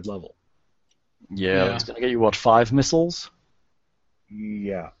up to third level? Yeah. It's gonna get you what, 5 missiles?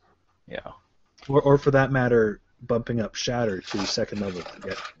 Yeah. Yeah. Or for that matter, bumping up Shatter to second level to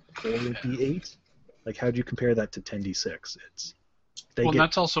get 4d8? Like, how do you compare that to 10d6?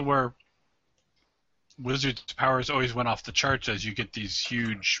 That's also where Wizard's powers always went off the charts as you get these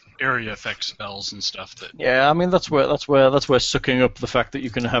huge area effect spells and stuff. Yeah, I mean that's where sucking up the fact that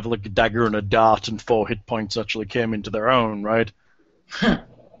you can have like a dagger and a dart and 4 hit points actually came into their own, right?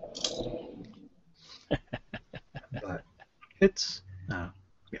 But it's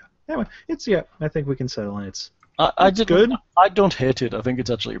Anyway, I think we can settle on it's good. I don't hate it. I think it's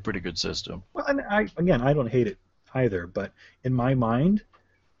actually a pretty good system. Well, and I don't hate it either, but in my mind,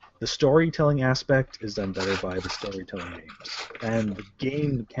 the storytelling aspect is done better by the storytelling games, and the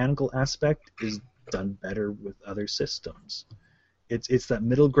game mechanical aspect is done better with other systems. It's that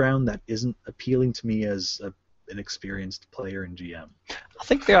middle ground that isn't appealing to me as an experienced player in GM. I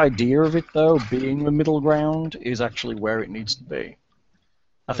think the idea of it, though, being the middle ground, is actually where it needs to be.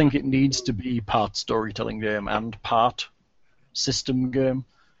 I think it needs to be part storytelling game and part system game,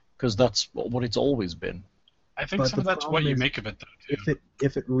 because that's what it's always been. I think some of that's what you make of it, though, too.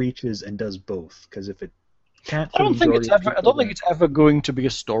 If it reaches and does both, because if it can't... I don't think it's ever going to be a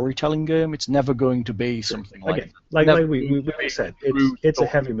storytelling game. It's never going to be something like we said. It's a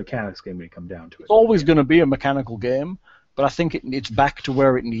heavy mechanics game when you come down to it. It's always going to be a mechanical game, but I think it's back to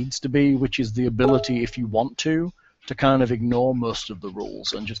where it needs to be, which is the ability, if you want to kind of ignore most of the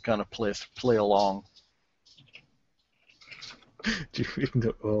rules and just kind of play along.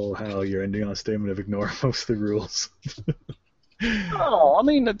 Oh, Hal, you're ending on a statement of ignore most of the rules. Oh, I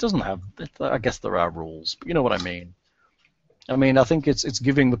mean, it doesn't have... I guess there are rules, but you know what I mean. I mean, I think it's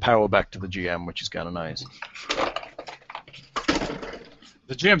giving the power back to the GM, which is kind of nice.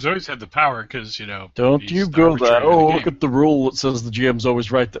 The GM's always had the power, because, Don't you go there. Oh, look at the rule that says the GM's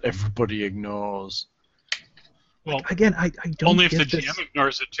always right that everybody ignores. Well, again, I don't only if the this. GM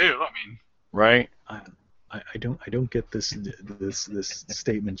ignores it, too. I mean... Right. I don't get this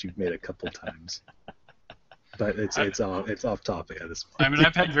statement you've made a couple times. But it's off topic at this point. I mean,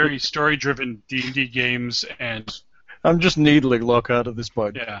 I've had very story-driven D&D games, and... I'm just needling Lockhart at this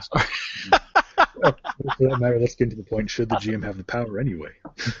point. Yeah. Well, for that matter, let's get to the point. Should the GM have the power anyway?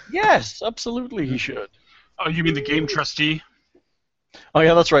 Yes, absolutely he should. Oh, you mean the game trustee? Oh,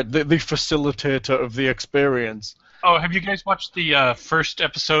 yeah, that's right. The facilitator of the experience. Oh, have you guys watched the first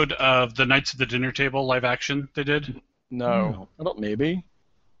episode of the Knights of the Dinner Table live action they did? No. I don't, maybe.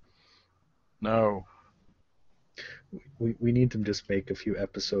 No. We need to just make a few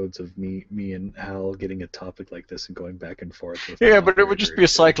episodes of me and Hal getting a topic like this and going back and forth. Yeah, but it would just be a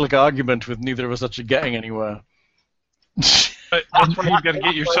cyclic argument with neither of us actually getting anywhere. But that's why you've got to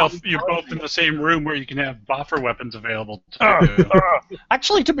get yourself, you're both in the same room where you can have buffer weapons available.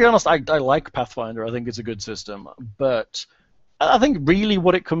 Actually, to be honest, I like Pathfinder. I think it's a good system. But I think really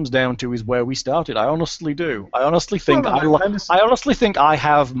what it comes down to is where we started. I honestly do. I honestly think I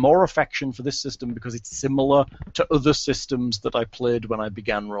have more affection for this system because it's similar to other systems that I played when I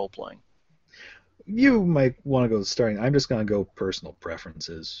began role-playing. You might want to go starting. I'm just going to go personal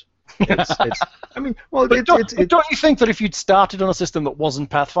preferences. Don't you think that if you'd started on a system that wasn't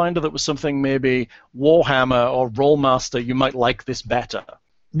Pathfinder, that was something maybe Warhammer or Rollmaster, you might like this better?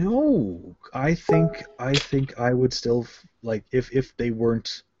 No, I think I would still like if they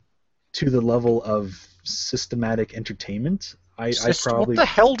weren't to the level of systematic entertainment. I probably. What the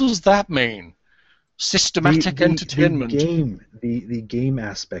hell does that mean? Systematic entertainment. The game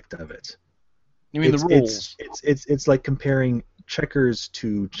aspect of it. You mean the rules? It's like comparing checkers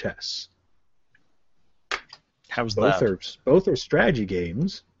to chess. How's that? Both are strategy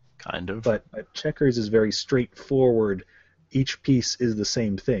games. Kind of. But checkers is very straightforward. Each piece is the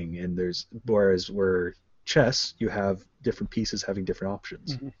same thing, and whereas chess, you have different pieces having different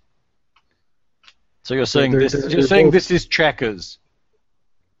options. Mm-hmm. So you're saying this is checkers?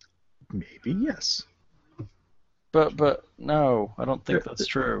 Maybe yes. But no, I don't think that's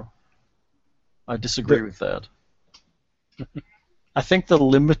true. I disagree with that. I think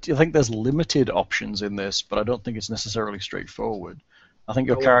there's limited options in this, but I don't think it's necessarily straightforward. I think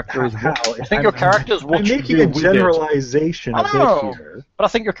your character is what I'm you making do a with generalization it. a bit here. But I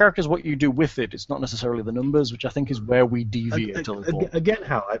think your character is what you do with it. It's not necessarily the numbers, which I think is where we deviate a little. Again,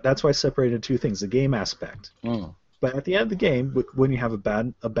 Hal, that's why I separated two things: the game aspect. But at the end of the game, when you have a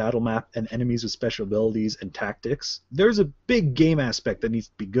battle map and enemies with special abilities and tactics, there's a big game aspect that needs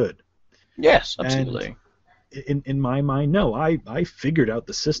to be good. Yes, absolutely. And in my mind, no, I figured out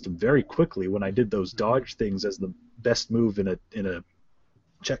the system very quickly when I did those dodge things as the best move in a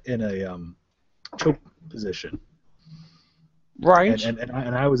choke position. Right.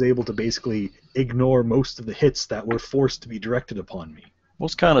 And I was able to basically ignore most of the hits that were forced to be directed upon me.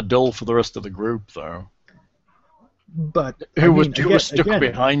 Was kind of dull for the rest of the group, though. But who was stuck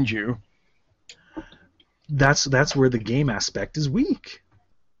behind you? That's where the game aspect is weak.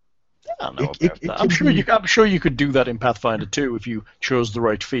 I don't know about that. I'm sure you could do that in Pathfinder 2 if you chose the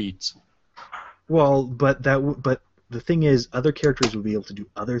right feats. Well, but the thing is, other characters will be able to do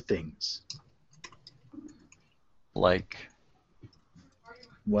other things. Like.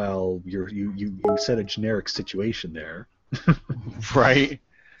 Well, you said a generic situation there. Right.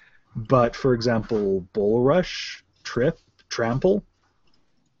 But for example, Bull Rush, Trip, Trample.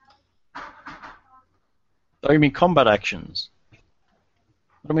 Oh, you mean combat actions?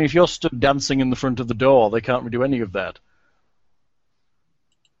 I mean, if you're stood dancing in the front of the door, they can't do any of that.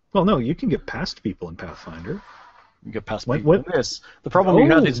 Well, no, you can get past people in Pathfinder. You can get past people in this. The problem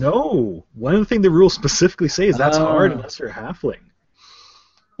you had is... No, one of the things the rules specifically say is that's hard unless you're a halfling.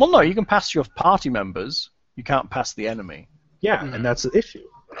 Well, no, you can pass your party members. You can't pass the enemy. Yeah, and that's the issue.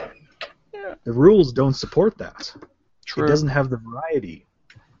 Yeah. The rules don't support that. True. It doesn't have the variety.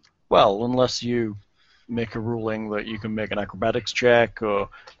 Well, unless you make a ruling that you can make an acrobatics check, or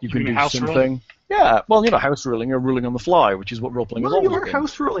you can do something. Ruling? Yeah, well, house ruling or ruling on the fly, which is what role-playing is all about. Well, you are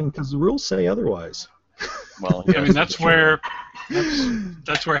house ruling because the rules say otherwise. Well, yeah, I mean, that's where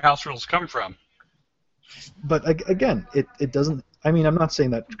house rules come from. But again, it doesn't... I mean, I'm not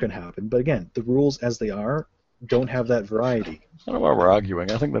saying that can happen, but again, the rules as they are don't have that variety. I don't know why we're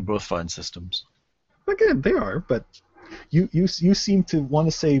arguing. I think they're both fine systems. Again, they are, but you seem to want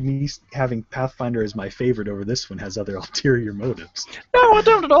to say me having Pathfinder as my favorite over this one has other ulterior motives. No, I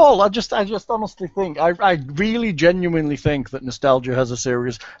don't at all. I just honestly think, I really genuinely think that nostalgia has a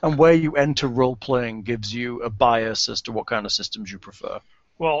serious, and where you enter role-playing gives you a bias as to what kind of systems you prefer.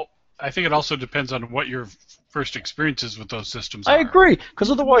 Well, I think it also depends on what your first experiences with those systems are. I agree,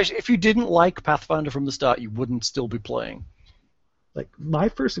 because otherwise, if you didn't like Pathfinder from the start, you wouldn't still be playing. Like, my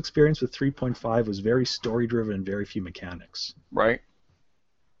first experience with 3.5 was very story-driven and very few mechanics. Right.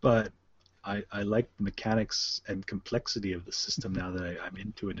 But I like the mechanics and complexity of the system now that I'm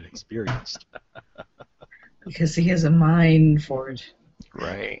into it and experienced. Because he has a mind for it.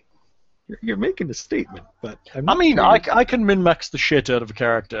 Right. You're making a statement, but I can min-max the shit out of a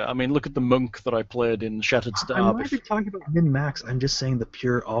character. I mean, look at the monk that I played in Shattered Star. I'm not even talking about min-max. I'm just saying the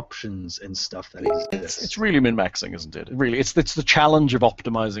pure options and stuff that exists. It's really min-maxing, isn't it? Really, it's the challenge of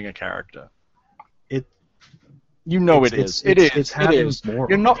optimizing a character. It is. It's having more.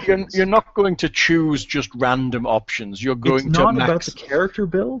 You're not going to choose just random options. You're going it's to not about the character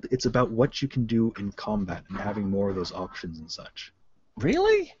build. It's about what you can do in combat and having more of those options and such.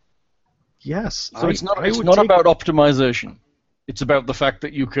 Really? Yes. So it's not about optimization. It's about the fact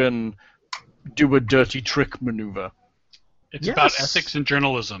that you can do a dirty trick maneuver. It's about ethics and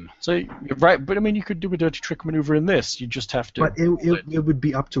journalism. So you're right, but I mean, you could do a dirty trick maneuver in this. You just have to. But it would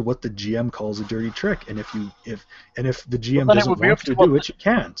be up to what the GM calls a dirty trick, and if the GM doesn't want you to do it, you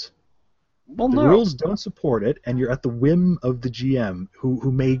can't. Well, the rules don't support it, and you're at the whim of the GM, who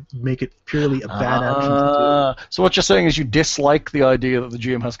may make it purely a bad action to do. So what you're saying is you dislike the idea that the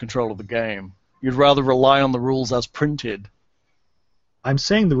GM has control of the game. You'd rather rely on the rules as printed. I'm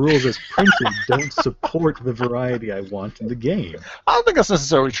saying the rules as printed don't support the variety I want in the game. I don't think that's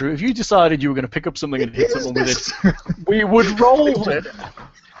necessarily true. If you decided you were going to pick up something and hit someone with it, we would roll it.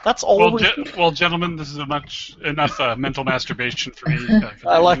 That's all. Well, gentlemen, this is enough mental masturbation for me.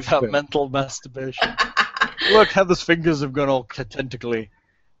 I like that mental masturbation. Look, Heather's fingers have gone all tentacly.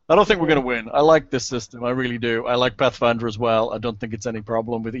 I don't think we're going to win. I like this system. I really do. I like Pathfinder as well. I don't think it's any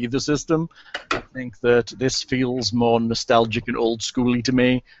problem with either system. I think that this feels more nostalgic and old schooly to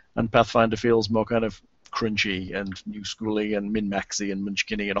me, and Pathfinder feels more kind of crunchy and new schooly and min-maxy and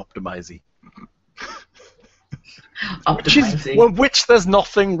munchkiny and optimizy. Which there's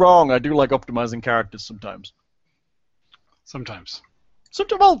nothing wrong. I do like optimizing characters sometimes. Sometimes,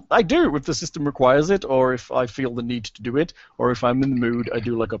 well, I do if the system requires it, or if I feel the need to do it, or if I'm in the mood. I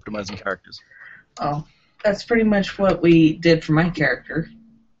do like optimizing characters. Oh, that's pretty much what we did for my character.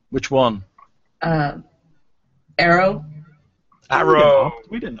 Which one? Arrow. Arrow.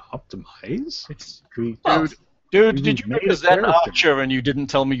 We didn't optimize. Dude, did you make a Zen Archer and you didn't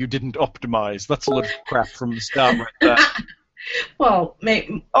tell me you didn't optimize? That's a lot of crap from the start right there. Well,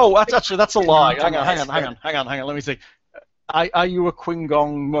 maybe. Oh, that's a lie. Hang on. Let me see. Are you a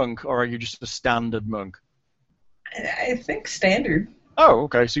Qigong monk or are you just a standard monk? I think standard. Oh,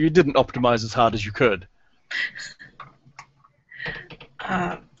 okay. So you didn't optimize as hard as you could.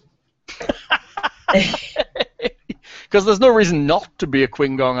 Because there's no reason not to be a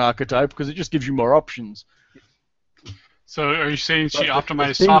Qigong archetype because it just gives you more options. So are you saying she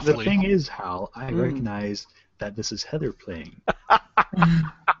optimized the softly? The thing is, Hal, I recognize that this is Heather playing.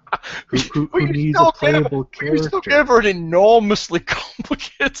 who needs a playable character. You still gave her an enormously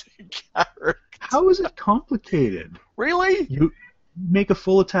complicated character. How is it complicated? Really? You make a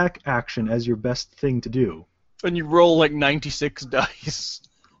full attack action as your best thing to do. And you roll like 96 dice.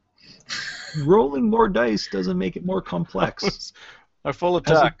 Rolling more dice doesn't make it more complex. I full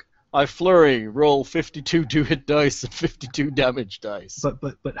attack. I flurry, roll 52 2-hit dice and 52 damage dice.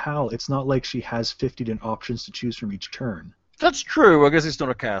 But Hal, it's not like she has 50 options to choose from each turn. That's true. I guess it's not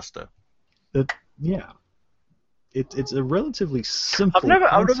a caster. Yeah. It's a relatively simple.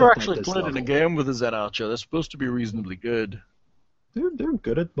 I've never actually played in a game with a Zen Archer. They're supposed to be reasonably good. They're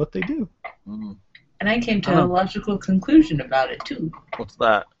good at what they do. And I came to a logical conclusion about it too. What's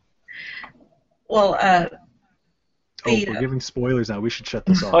that? Well, we're giving spoilers now. We should shut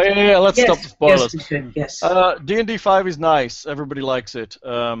this off. Oh yeah. Let's stop the spoilers. Yes, we should. Yes. D&D 5 is nice. Everybody likes it.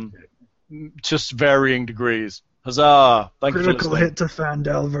 Just varying degrees. Huzzah! Thank you for Critical hit to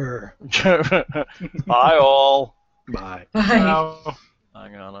Phandelver. Bye all. Bye. Bye.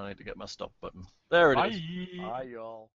 Hang on, I need to get my stop button. There it is. Bye. Bye y'all.